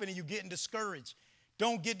happened, and you're getting discouraged.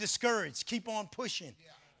 Don't get discouraged. Keep on pushing.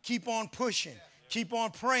 Keep on pushing. Keep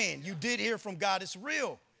on praying. You did hear from God. It's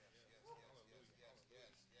real.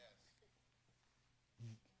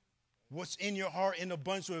 What's in your heart in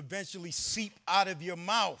abundance will eventually seep out of your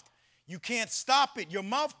mouth. You can't stop it. Your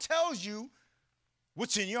mouth tells you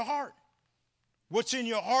what's in your heart. What's in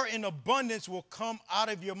your heart in abundance will come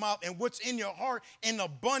out of your mouth, and what's in your heart in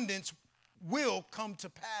abundance will come to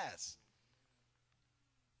pass.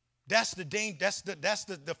 That's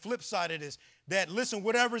the flip side of this. That, listen,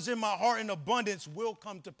 whatever's in my heart in abundance will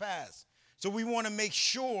come to pass. So we want to make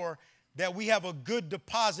sure that we have a good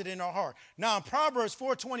deposit in our heart. Now, in Proverbs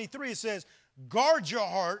 4:23, it says, guard your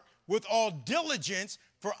heart with all diligence,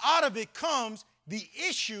 for out of it comes the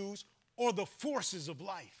issues or the forces of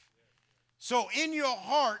life. So in your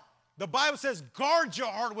heart, the Bible says, guard your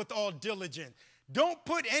heart with all diligence. Don't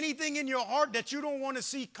put anything in your heart that you don't want to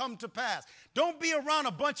see come to pass. Don't be around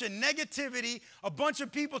a bunch of negativity, a bunch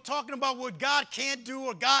of people talking about what God can't do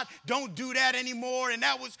or God don't do that anymore. And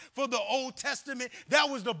that was for the Old Testament. That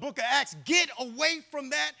was the book of Acts. Get away from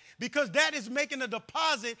that, because that is making a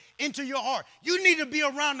deposit into your heart. You need to be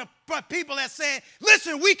around the people that saying,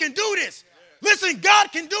 listen, we can do this. Listen,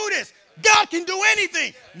 God can do this. God can do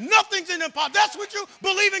anything. Nothing's an impossible. That's what you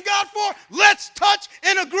believe in God for? Let's touch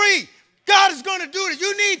and agree. God is going to do this.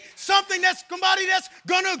 You need somebody that's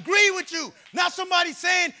going to agree with you. Not somebody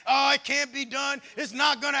saying, oh, it can't be done. It's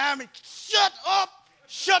not going to happen. Shut up.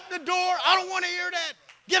 Shut the door. I don't want to hear that.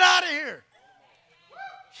 Get out of here.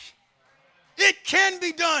 It can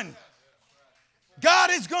be done.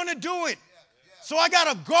 God is going to do it. So I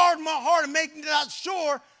got to guard my heart and make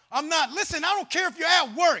sure I'm not. Listen, I don't care if you're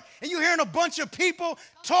at work and you're hearing a bunch of people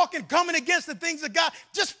talking, coming against the things of God.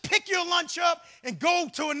 Just pick your lunch up and go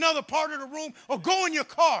to another part of the room or go in your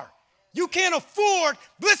car. You can't afford,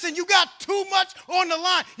 listen, you got too much on the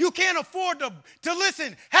line. You can't afford to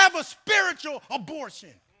listen, have a spiritual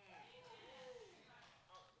abortion.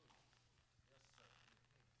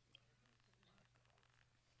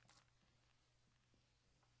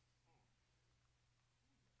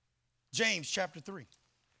 James chapter 3.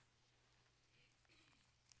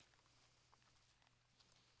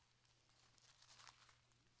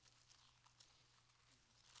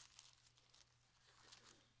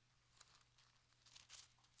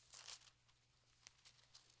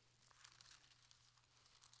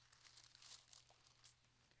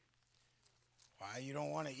 Why you don't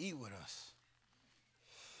want to eat with us?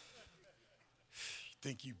 You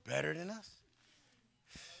think you better than us?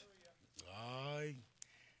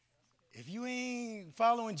 If you ain't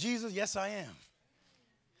following Jesus, yes, I am.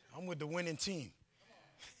 I'm with the winning team.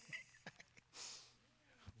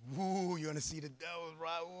 Ooh, you want to see the devils,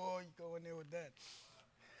 right? Whoa, you go in there with that.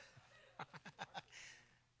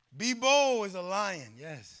 Be bold as a lion,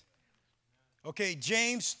 yes. Okay,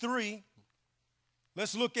 James 3.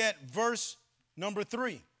 Let's look at verse number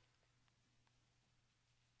 3.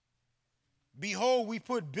 Behold, we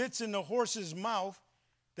put bits in the horse's mouth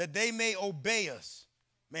that they may obey us.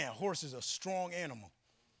 Man, a horse is a strong animal.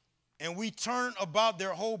 And we turn about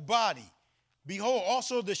their whole body. Behold,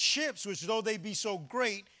 also the ships, which though they be so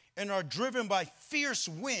great and are driven by fierce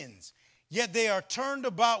winds, yet they are turned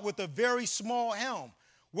about with a very small helm,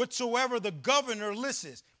 whatsoever the governor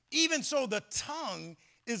listeth. Even so the tongue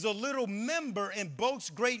is a little member and boasts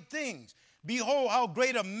great things. Behold, how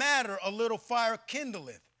great a matter a little fire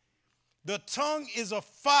kindleth. The tongue is a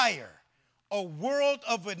fire, a world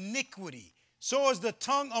of iniquity. So is the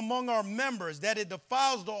tongue among our members, that it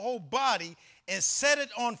defiles the whole body and set it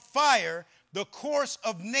on fire, the course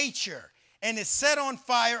of nature, and is set on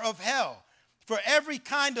fire of hell. For every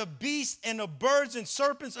kind of beast and of birds and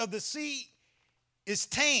serpents of the sea is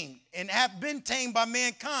tamed and have been tamed by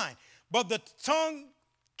mankind. But the tongue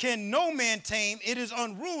can no man tame. It is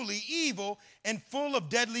unruly, evil, and full of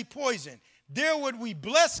deadly poison. There would we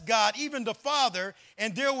bless God, even the Father,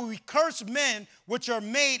 and there would we curse men which are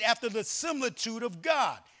made after the similitude of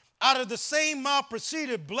God. Out of the same mouth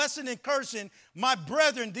proceeded blessing and cursing. My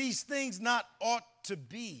brethren, these things not ought to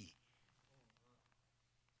be.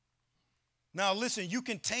 Now listen, you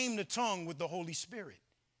can tame the tongue with the Holy Spirit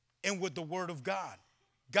and with the Word of God.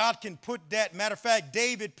 God can put that. Matter of fact,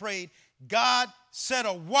 David prayed, God, set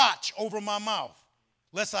a watch over my mouth,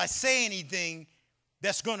 lest I say anything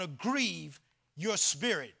that's going to grieve your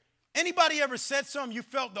spirit. Anybody ever said something you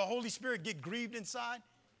felt the Holy Spirit get grieved inside?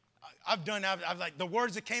 I've done that. I've like the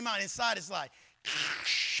words that came out inside, it's like,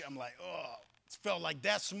 I'm like, oh, it felt like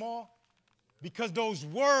that small. Because those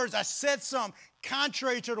words, I said something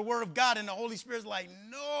contrary to the word of God, and the Holy Spirit's like,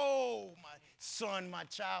 no, my son, my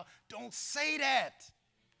child, don't say that.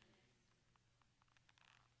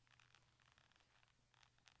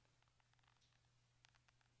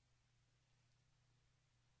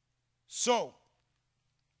 So,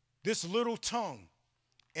 this little tongue,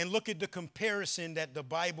 and look at the comparison that the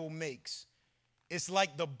Bible makes. It's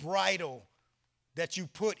like the bridle that you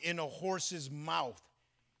put in a horse's mouth.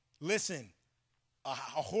 Listen, a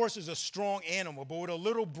horse is a strong animal, but with a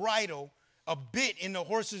little bridle, a bit in the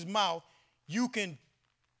horse's mouth, you can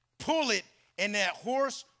pull it and that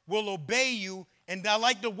horse will obey you. And I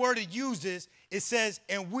like the word it uses. It says,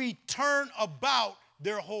 and we turn about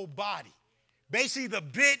their whole body. Basically, the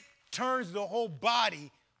bit turns the whole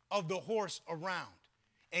body of the horse around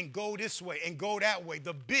and go this way and go that way.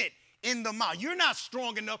 The bit in the mouth. You're not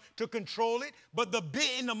strong enough to control it, but the bit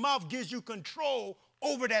in the mouth gives you control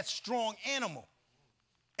over that strong animal.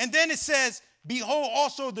 And then it says, behold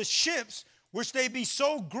also the ships, which they be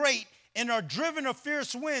so great and are driven of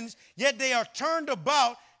fierce winds, yet they are turned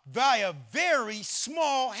about by a very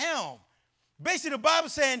small helm. Basically, the Bible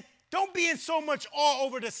saying, don't be in so much awe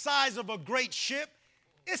over the size of a great ship.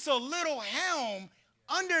 It's a little helm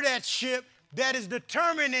under that ship that is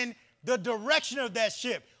determining the direction of that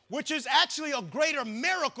ship, which is actually a greater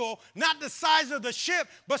miracle, not the size of the ship,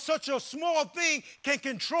 but such a small thing can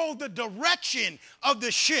control the direction of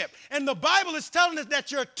the ship. And the Bible is telling us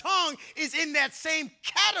that your tongue is in that same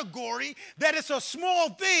category, that it's a small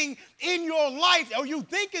thing in your life, or you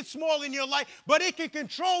think it's small in your life, but it can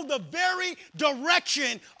control the very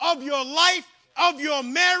direction of your life, of your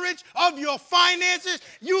marriage, of your finances.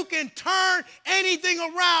 You can turn anything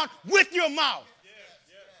around with your mouth.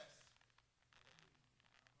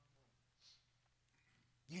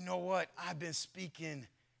 You know what? I've been speaking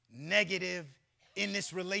negative in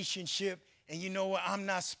this relationship, and you know what? I'm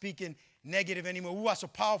not speaking negative anymore. We watched a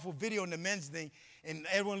powerful video in the men's thing, and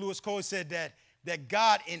Edwin Lewis Cole said that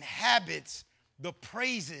God inhabits the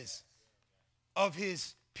praises of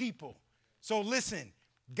his people. So listen,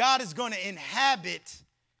 God is going to inhabit,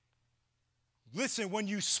 listen, when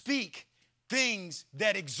you speak things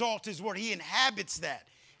that exalt his word, he inhabits that.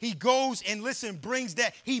 He goes and, listen, brings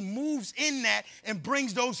that. He moves in that and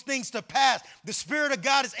brings those things to pass. The Spirit of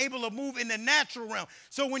God is able to move in the natural realm.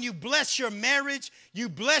 So when you bless your marriage, you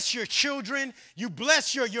bless your children, you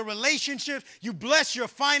bless your relationships, you bless your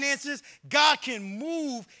finances, God can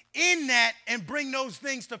move in that and bring those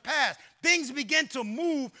things to pass. Things begin to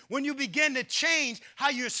move when you begin to change how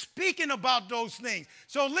you're speaking about those things.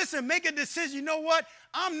 So listen, make a decision. You know what?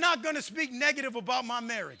 I'm not going to speak negative about my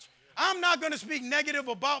marriage. I'm not going to speak negative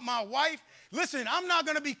about my wife. Listen, I'm not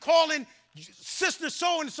going to be calling sister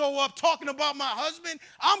so-and-so up talking about my husband.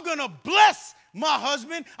 I'm going to bless my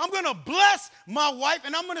husband. I'm going to bless my wife,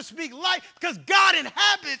 and I'm going to speak life because God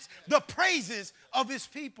inhabits the praises of his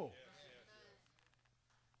people.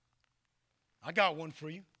 I got one for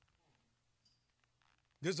you.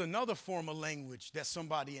 There's another form of language that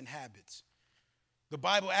somebody inhabits. The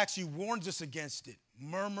Bible actually warns us against it,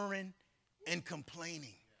 murmuring and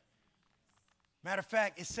complaining. Matter of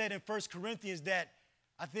fact, it said in 1 Corinthians that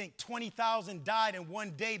I think 20,000 died in one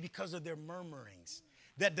day because of their murmurings.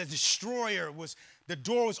 That the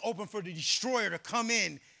door was open for the destroyer to come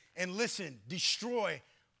in and listen, destroy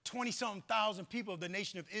 20-something thousand people of the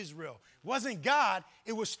nation of Israel. It wasn't God,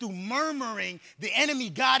 it was through murmuring. The enemy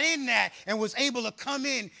got in that and was able to come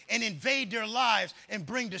in and invade their lives and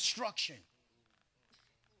bring destruction.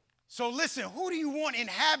 So listen, who do you want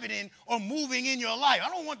inhabiting or moving in your life? I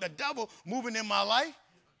don't want the devil moving in my life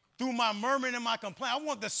through my murmuring and my complaint. I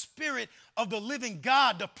want the Spirit of the living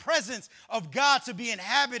God, the presence of God to be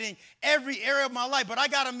inhabiting every area of my life. But I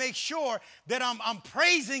got to make sure that I'm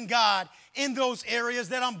praising God in those areas,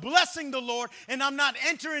 that I'm blessing the Lord, and I'm not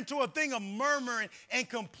entering into a thing of murmuring and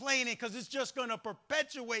complaining because it's just going to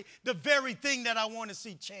perpetuate the very thing that I want to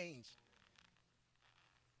see change.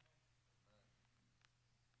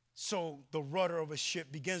 So the rudder of a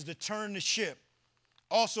ship begins to turn the ship.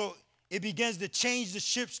 Also, it begins to change the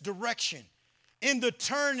ship's direction. In the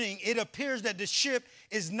turning, it appears that the ship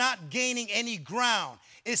is not gaining any ground.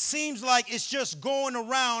 It seems like it's just going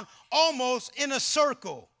around almost in a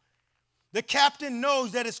circle. The captain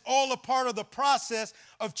knows that it's all a part of the process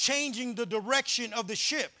of changing the direction of the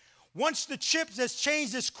ship. Once the ship has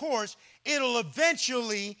changed its course, it'll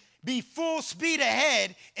eventually be full speed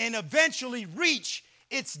ahead and eventually reach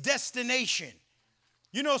its destination.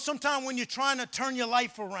 You know, sometimes when you're trying to turn your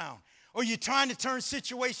life around or you're trying to turn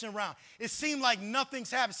situation around, it seems like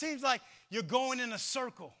nothing's happening. It seems like you're going in a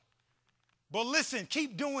circle. But listen,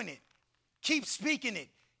 keep doing it. Keep speaking it.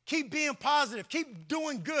 Keep being positive. Keep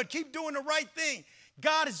doing good. Keep doing the right thing.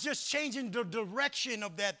 God is just changing the direction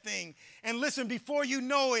of that thing. And listen, before you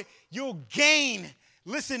know it, you'll gain,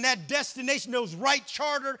 listen, that destination, those right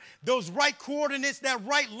charter, those right coordinates, that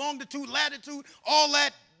right longitude, latitude, all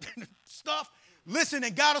that stuff. Listen,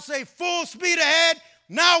 and God will say, full speed ahead.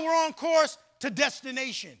 Now we're on course to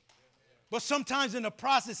destination. But sometimes in the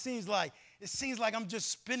process, it seems like I'm just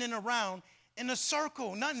spinning around in a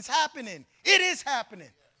circle. Nothing's happening. It is happening.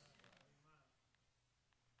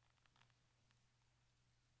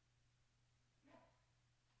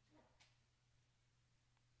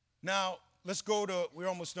 Now, let's go to, we're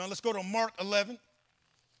almost done. Let's go to Mark 11.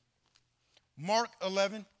 Mark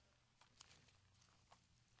 11.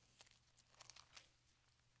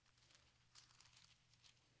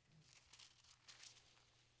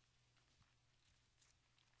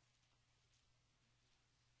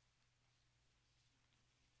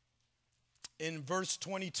 In verse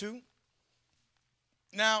 22.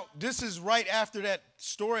 Now, this is right after that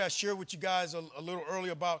story I shared with you guys a little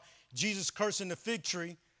earlier about Jesus cursing the fig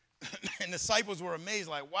tree. And the disciples were amazed,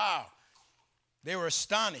 like, wow. They were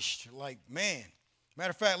astonished, like, man.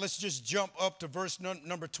 Matter of fact, let's just jump up to verse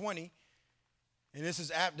number 20. And this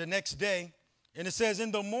is after the next day. And it says,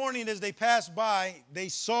 in the morning as they passed by, they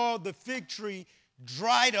saw the fig tree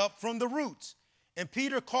dried up from the roots. And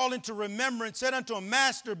Peter, calling to remembrance, said unto him,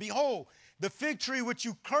 Master, behold, the fig tree which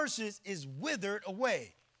you curses is withered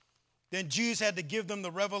away. Then Jesus had to give them the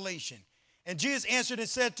revelation. And Jesus answered and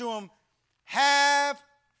said to him, have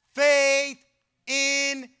faith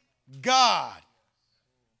in God.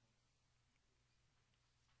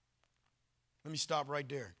 Let me stop right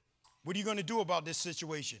there. What are you going to do about this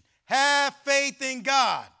situation? Have faith in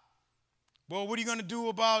God. Well, what are you going to do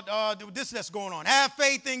about this that's going on? Have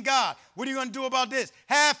faith in God. What are you going to do about this?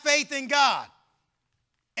 Have faith in God.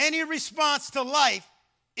 Any response to life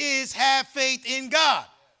is have faith in God.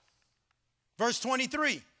 Verse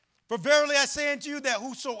 23, for verily I say unto you that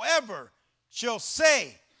whosoever shall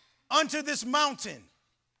say unto this mountain,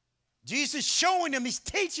 Jesus is showing them, he's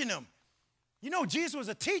teaching them. You know, Jesus was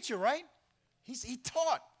a teacher, right? He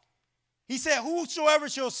taught. He said, whosoever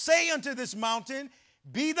shall say unto this mountain,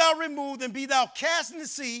 be thou removed and be thou cast in the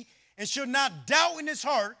sea, and shall not doubt in his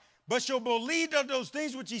heart, but shall believe that those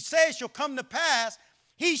things which he says shall come to pass,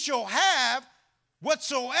 he shall have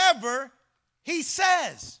whatsoever he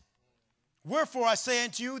says. Wherefore I say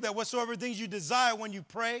unto you that whatsoever things you desire when you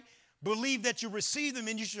pray, believe that you receive them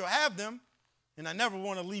and you shall have them. And I never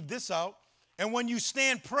want to leave this out. And when you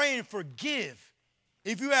stand praying, forgive,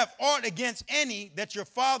 if you have aught against any, that your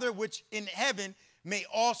Father which in heaven may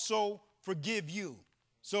also forgive you.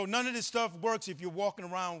 So none of this stuff works if you're walking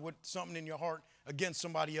around with something in your heart against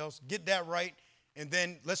somebody else. Get that right, and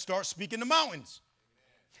then let's start speaking to mountains.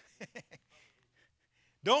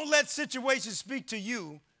 Don't let situations speak to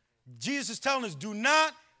you. Jesus is telling us, do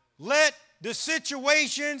not let the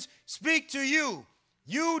situations speak to you.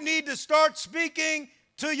 You need to start speaking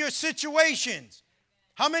to your situations.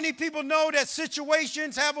 How many people know that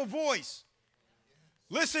situations have a voice?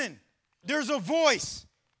 Listen, there's a voice.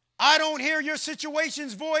 I don't hear your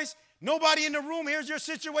situation's voice. Nobody in the room hears your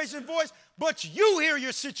situation's voice, but you hear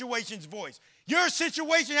your situation's voice. Your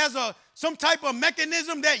situation has some type of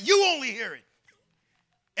mechanism that you only hear it.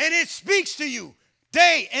 And it speaks to you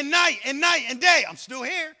day and night and night and day. I'm still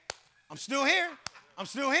here. I'm still here. I'm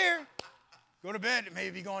still here. Go to bed,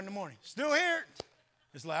 maybe go in the morning. Still here.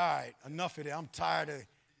 It's like, all right, enough of that. I'm tired of it.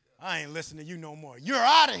 I ain't listening to you no more. You're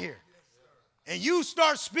out of here. And you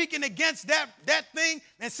start speaking against that thing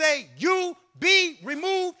and say, you be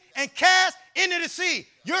removed and cast into the sea.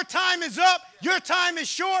 Your time is up. Your time is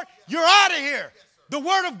short. You're out of here. The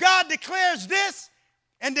word of God declares this,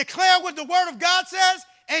 and declare what the word of God says,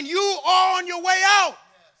 and you are on your way out.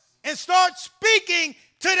 And start speaking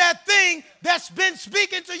to that thing that's been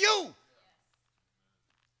speaking to you.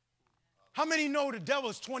 How many know the devil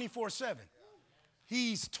is 24/7?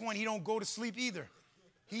 He's 20. He don't go to sleep either.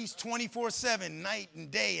 He's 24/7, night and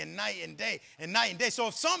day and night and day and night and day. So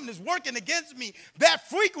if something is working against me that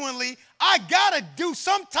frequently, I got to do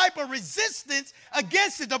some type of resistance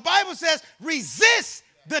against it. The Bible says, resist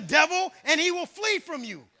the devil and he will flee from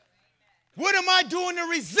you. What am I doing to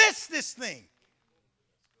resist this thing?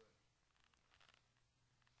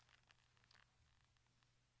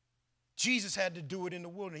 Jesus had to do it in the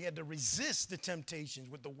wilderness. He had to resist the temptations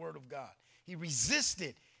with the word of God. He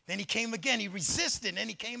resisted. Then he came again. He resisted, and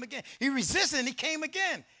he came again. He resisted, and he came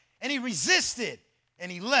again. And he resisted,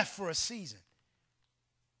 and he left for a season.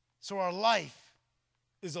 So our life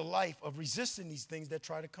is a life of resisting these things that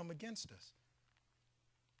try to come against us.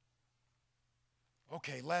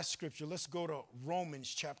 Okay, last scripture. Let's go to Romans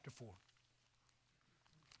chapter 4.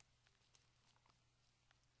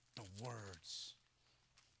 The words.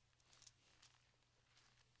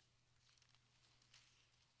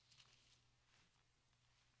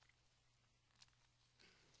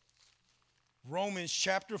 Romans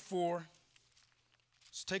chapter 4.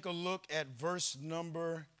 Let's take a look at verse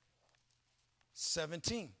number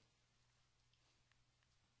 17.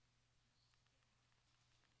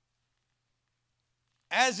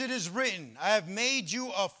 As it is written, I have made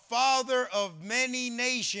you a father of many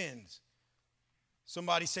nations.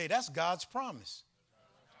 Somebody say, that's God's promise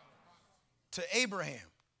to Abraham.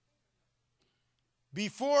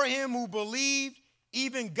 before him who believed,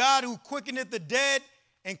 even God who quickeneth the dead,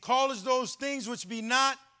 and calleth those things which be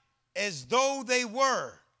not as though they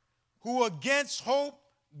were, who against hope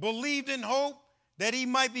believed in hope, that he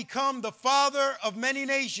might become the father of many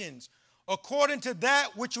nations, according to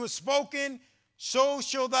that which was spoken, so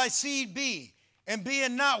shall thy seed be. And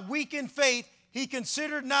being not weak in faith, he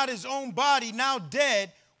considered not his own body now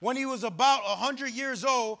dead, when he was about 100 years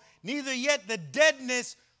old, neither yet the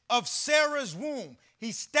deadness of Sarah's womb.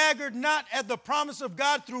 He staggered not at the promise of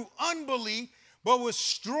God through unbelief, but was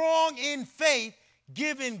strong in faith,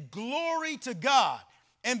 giving glory to God,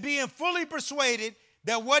 and being fully persuaded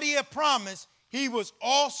that what he had promised, he was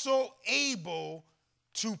also able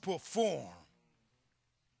to perform.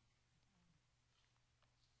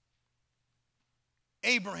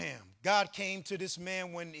 Abraham, God came to this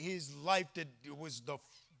man when his life was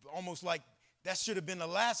almost like that should have been the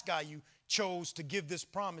last guy you chose to give this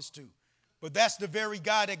promise to. But that's the very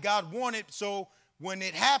guy that God wanted, so when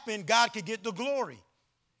it happened, God could get the glory.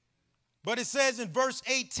 But it says in verse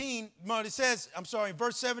 18, in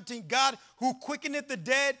verse 17, God who quickeneth the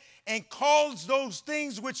dead and calls those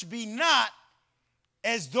things which be not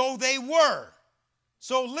as though they were.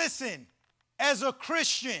 So listen, as a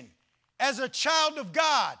Christian, as a child of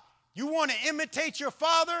God, you want to imitate your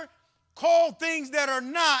Father? Call things that are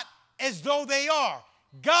not as though they are.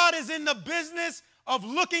 God is in the business of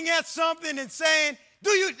looking at something and saying,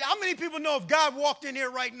 how many people know if God walked in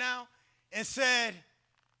here right now and said,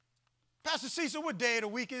 Pastor Cecil, what day of the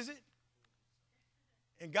week is it?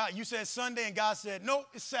 And God, you said Sunday, and God said, no,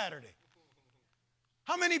 it's Saturday.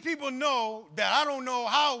 How many people know that I don't know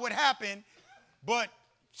how it would happen, but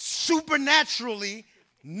supernaturally,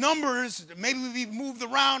 numbers, maybe we've moved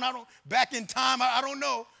around, back in time, I don't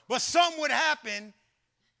know, but something would happen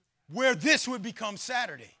where this would become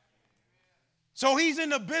Saturday. So he's in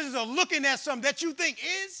the business of looking at something that you think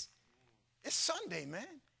it's Sunday, man.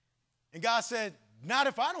 And God said, not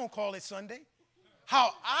if I don't call it Sunday.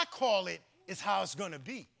 How I call it is how it's going to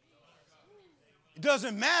be. It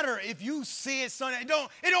doesn't matter if you see it Sunday. It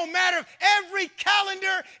don't matter if every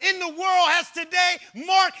calendar in the world has today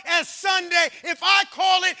marked as Sunday. If I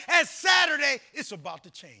call it as Saturday, it's about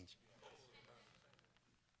to change.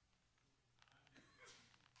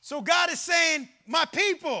 So God is saying, my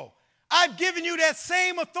people, I've given you that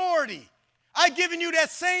same authority. I've given you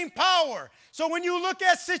that same power. So when you look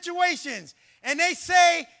at situations and they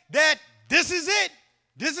say that this is it,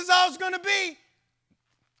 this is how it's going to be,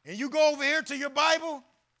 and you go over here to your Bible,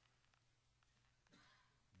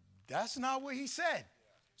 that's not what he said.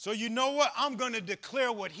 So you know what? I'm going to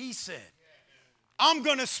declare what he said. I'm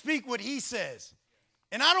going to speak what he says.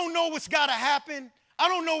 And I don't know what's got to happen. I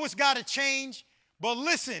don't know what's got to change. But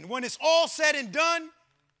listen, when it's all said and done,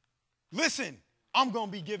 listen,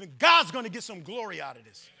 God's going to get some glory out of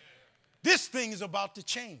this. This thing is about to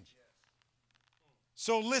change.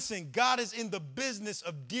 So listen, God is in the business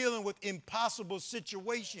of dealing with impossible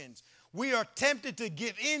situations. We are tempted to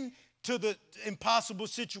give in to the impossible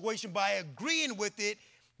situation by agreeing with it.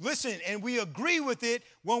 Listen, and we agree with it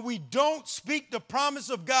when we don't speak the promise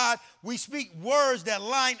of God. We speak words that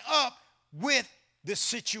line up with the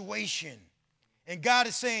situation. And God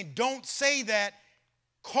is saying, don't say that.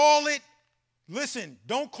 Call it. Listen,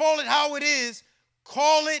 don't call it how it is.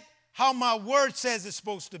 Call it how my word says it's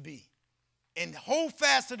supposed to be. And hold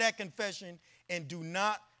fast to that confession and do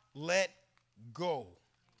not let go.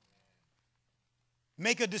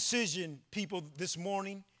 Make a decision, people, this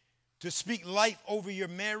morning to speak life over your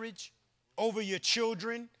marriage, over your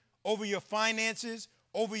children, over your finances,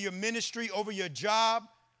 over your ministry, over your job,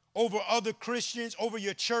 over other Christians, over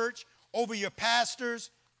your church, over your pastors.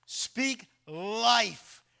 Speak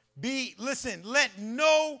life. Listen, let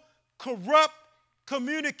no corrupt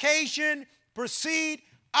communication proceed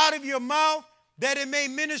out of your mouth, that it may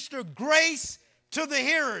minister grace to the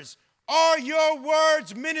hearers. Are your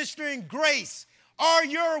words ministering grace? Are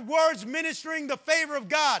your words ministering the favor of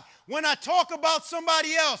God? When I talk about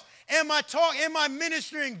somebody else, am I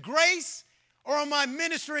ministering grace, or am I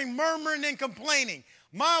ministering murmuring and complaining?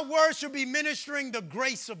 My words should be ministering the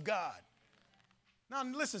grace of God. Now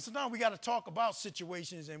listen, sometimes we got to talk about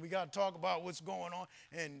situations and we got to talk about what's going on,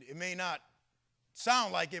 and it may not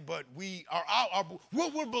sound like it, but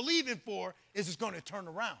what we're believing for is it's going to turn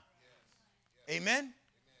around. Yes. Amen?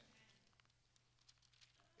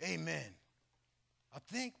 Amen. I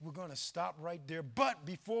think we're going to stop right there. But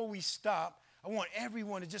before we stop, I want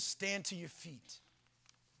everyone to just stand to your feet.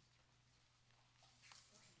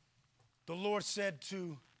 The Lord said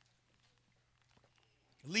to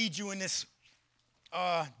lead you in this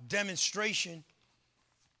demonstration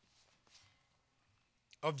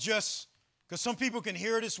of just Because some people can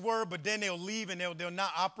hear this word, but then they'll leave and they'll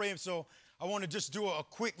not operate. So I want to just do a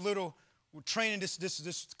quick little training,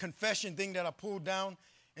 this confession thing that I pulled down.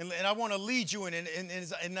 And I want to lead you in it. And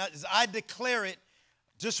as I declare it,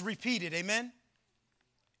 just repeat it. Amen?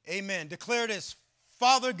 Amen. Declare this.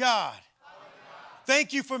 Father God,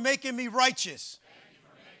 thank you for making me righteous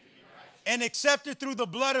and accepted through the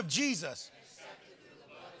blood of Jesus.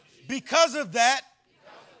 Because of that,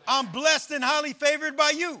 I'm blessed and highly favored by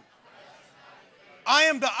you. I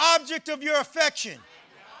am the object of your affection.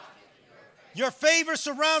 Your favor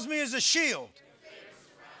surrounds me as a shield.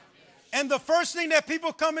 And the first thing that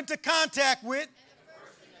people come into contact with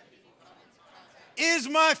is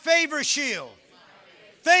my favor shield.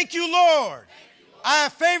 Thank you, Lord. I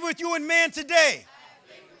have favor with you and man today.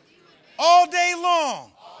 All day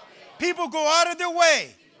long, people go out of their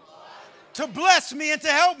way to bless me and to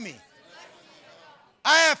help me.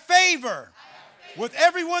 I have favor with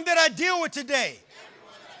everyone that I deal with today.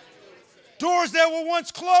 Doors that were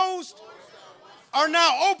once closed are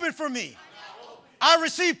now open for me. I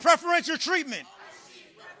receive preferential treatment.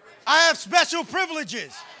 I have special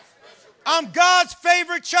privileges. I'm God's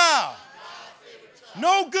favorite child.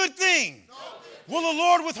 No good thing will the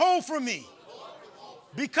Lord withhold from me.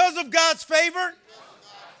 Because of God's favor,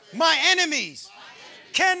 my enemies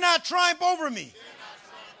cannot triumph over me.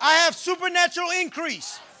 I have supernatural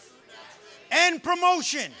increase and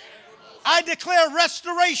promotion. I declare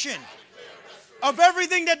restoration of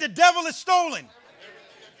everything that the devil has stolen.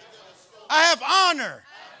 I have honor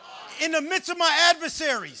in the midst of my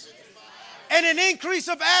adversaries and an increase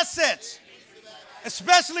of assets,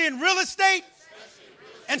 especially in real estate,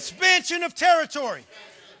 expansion of territory.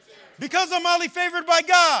 Because I'm highly favored by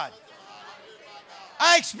God,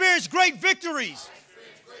 I experience great victories,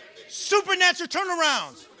 supernatural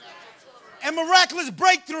turnarounds, and miraculous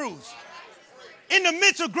breakthroughs in the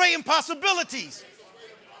midst of great impossibilities.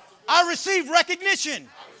 I receive recognition,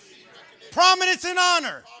 prominence, and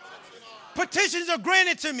honor. Petitions are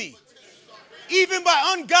granted to me, even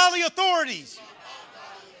by ungodly authorities.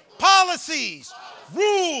 Policies,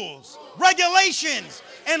 rules, regulations,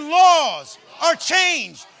 and laws are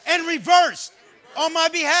changed and reversed on my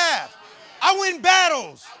behalf. I win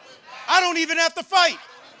battles I don't even have to fight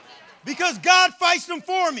because God fights them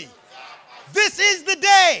for me. This is the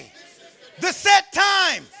day, the set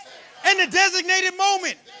time, and the designated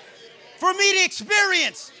moment for me to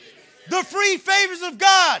experience the free favors of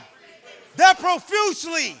God that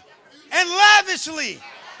profusely and lavishly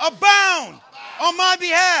abound on my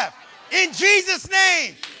behalf. In Jesus'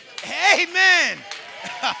 name, amen.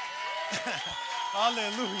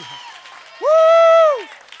 Hallelujah. Woo!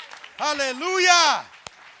 Hallelujah.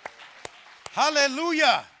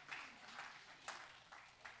 Hallelujah.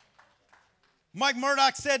 Mike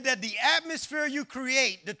Murdoch said that the atmosphere you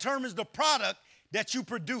create determines the product that you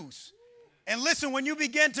produce. And listen, when you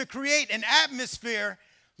begin to create an atmosphere,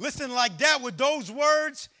 listen, like that with those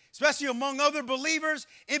words, especially among other believers,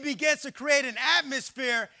 it begins to create an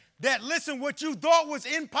atmosphere that, listen, what you thought was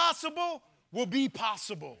impossible will be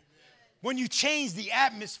possible when you change the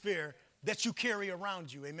atmosphere that you carry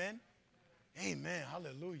around you. Amen? Amen.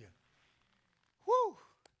 Hallelujah.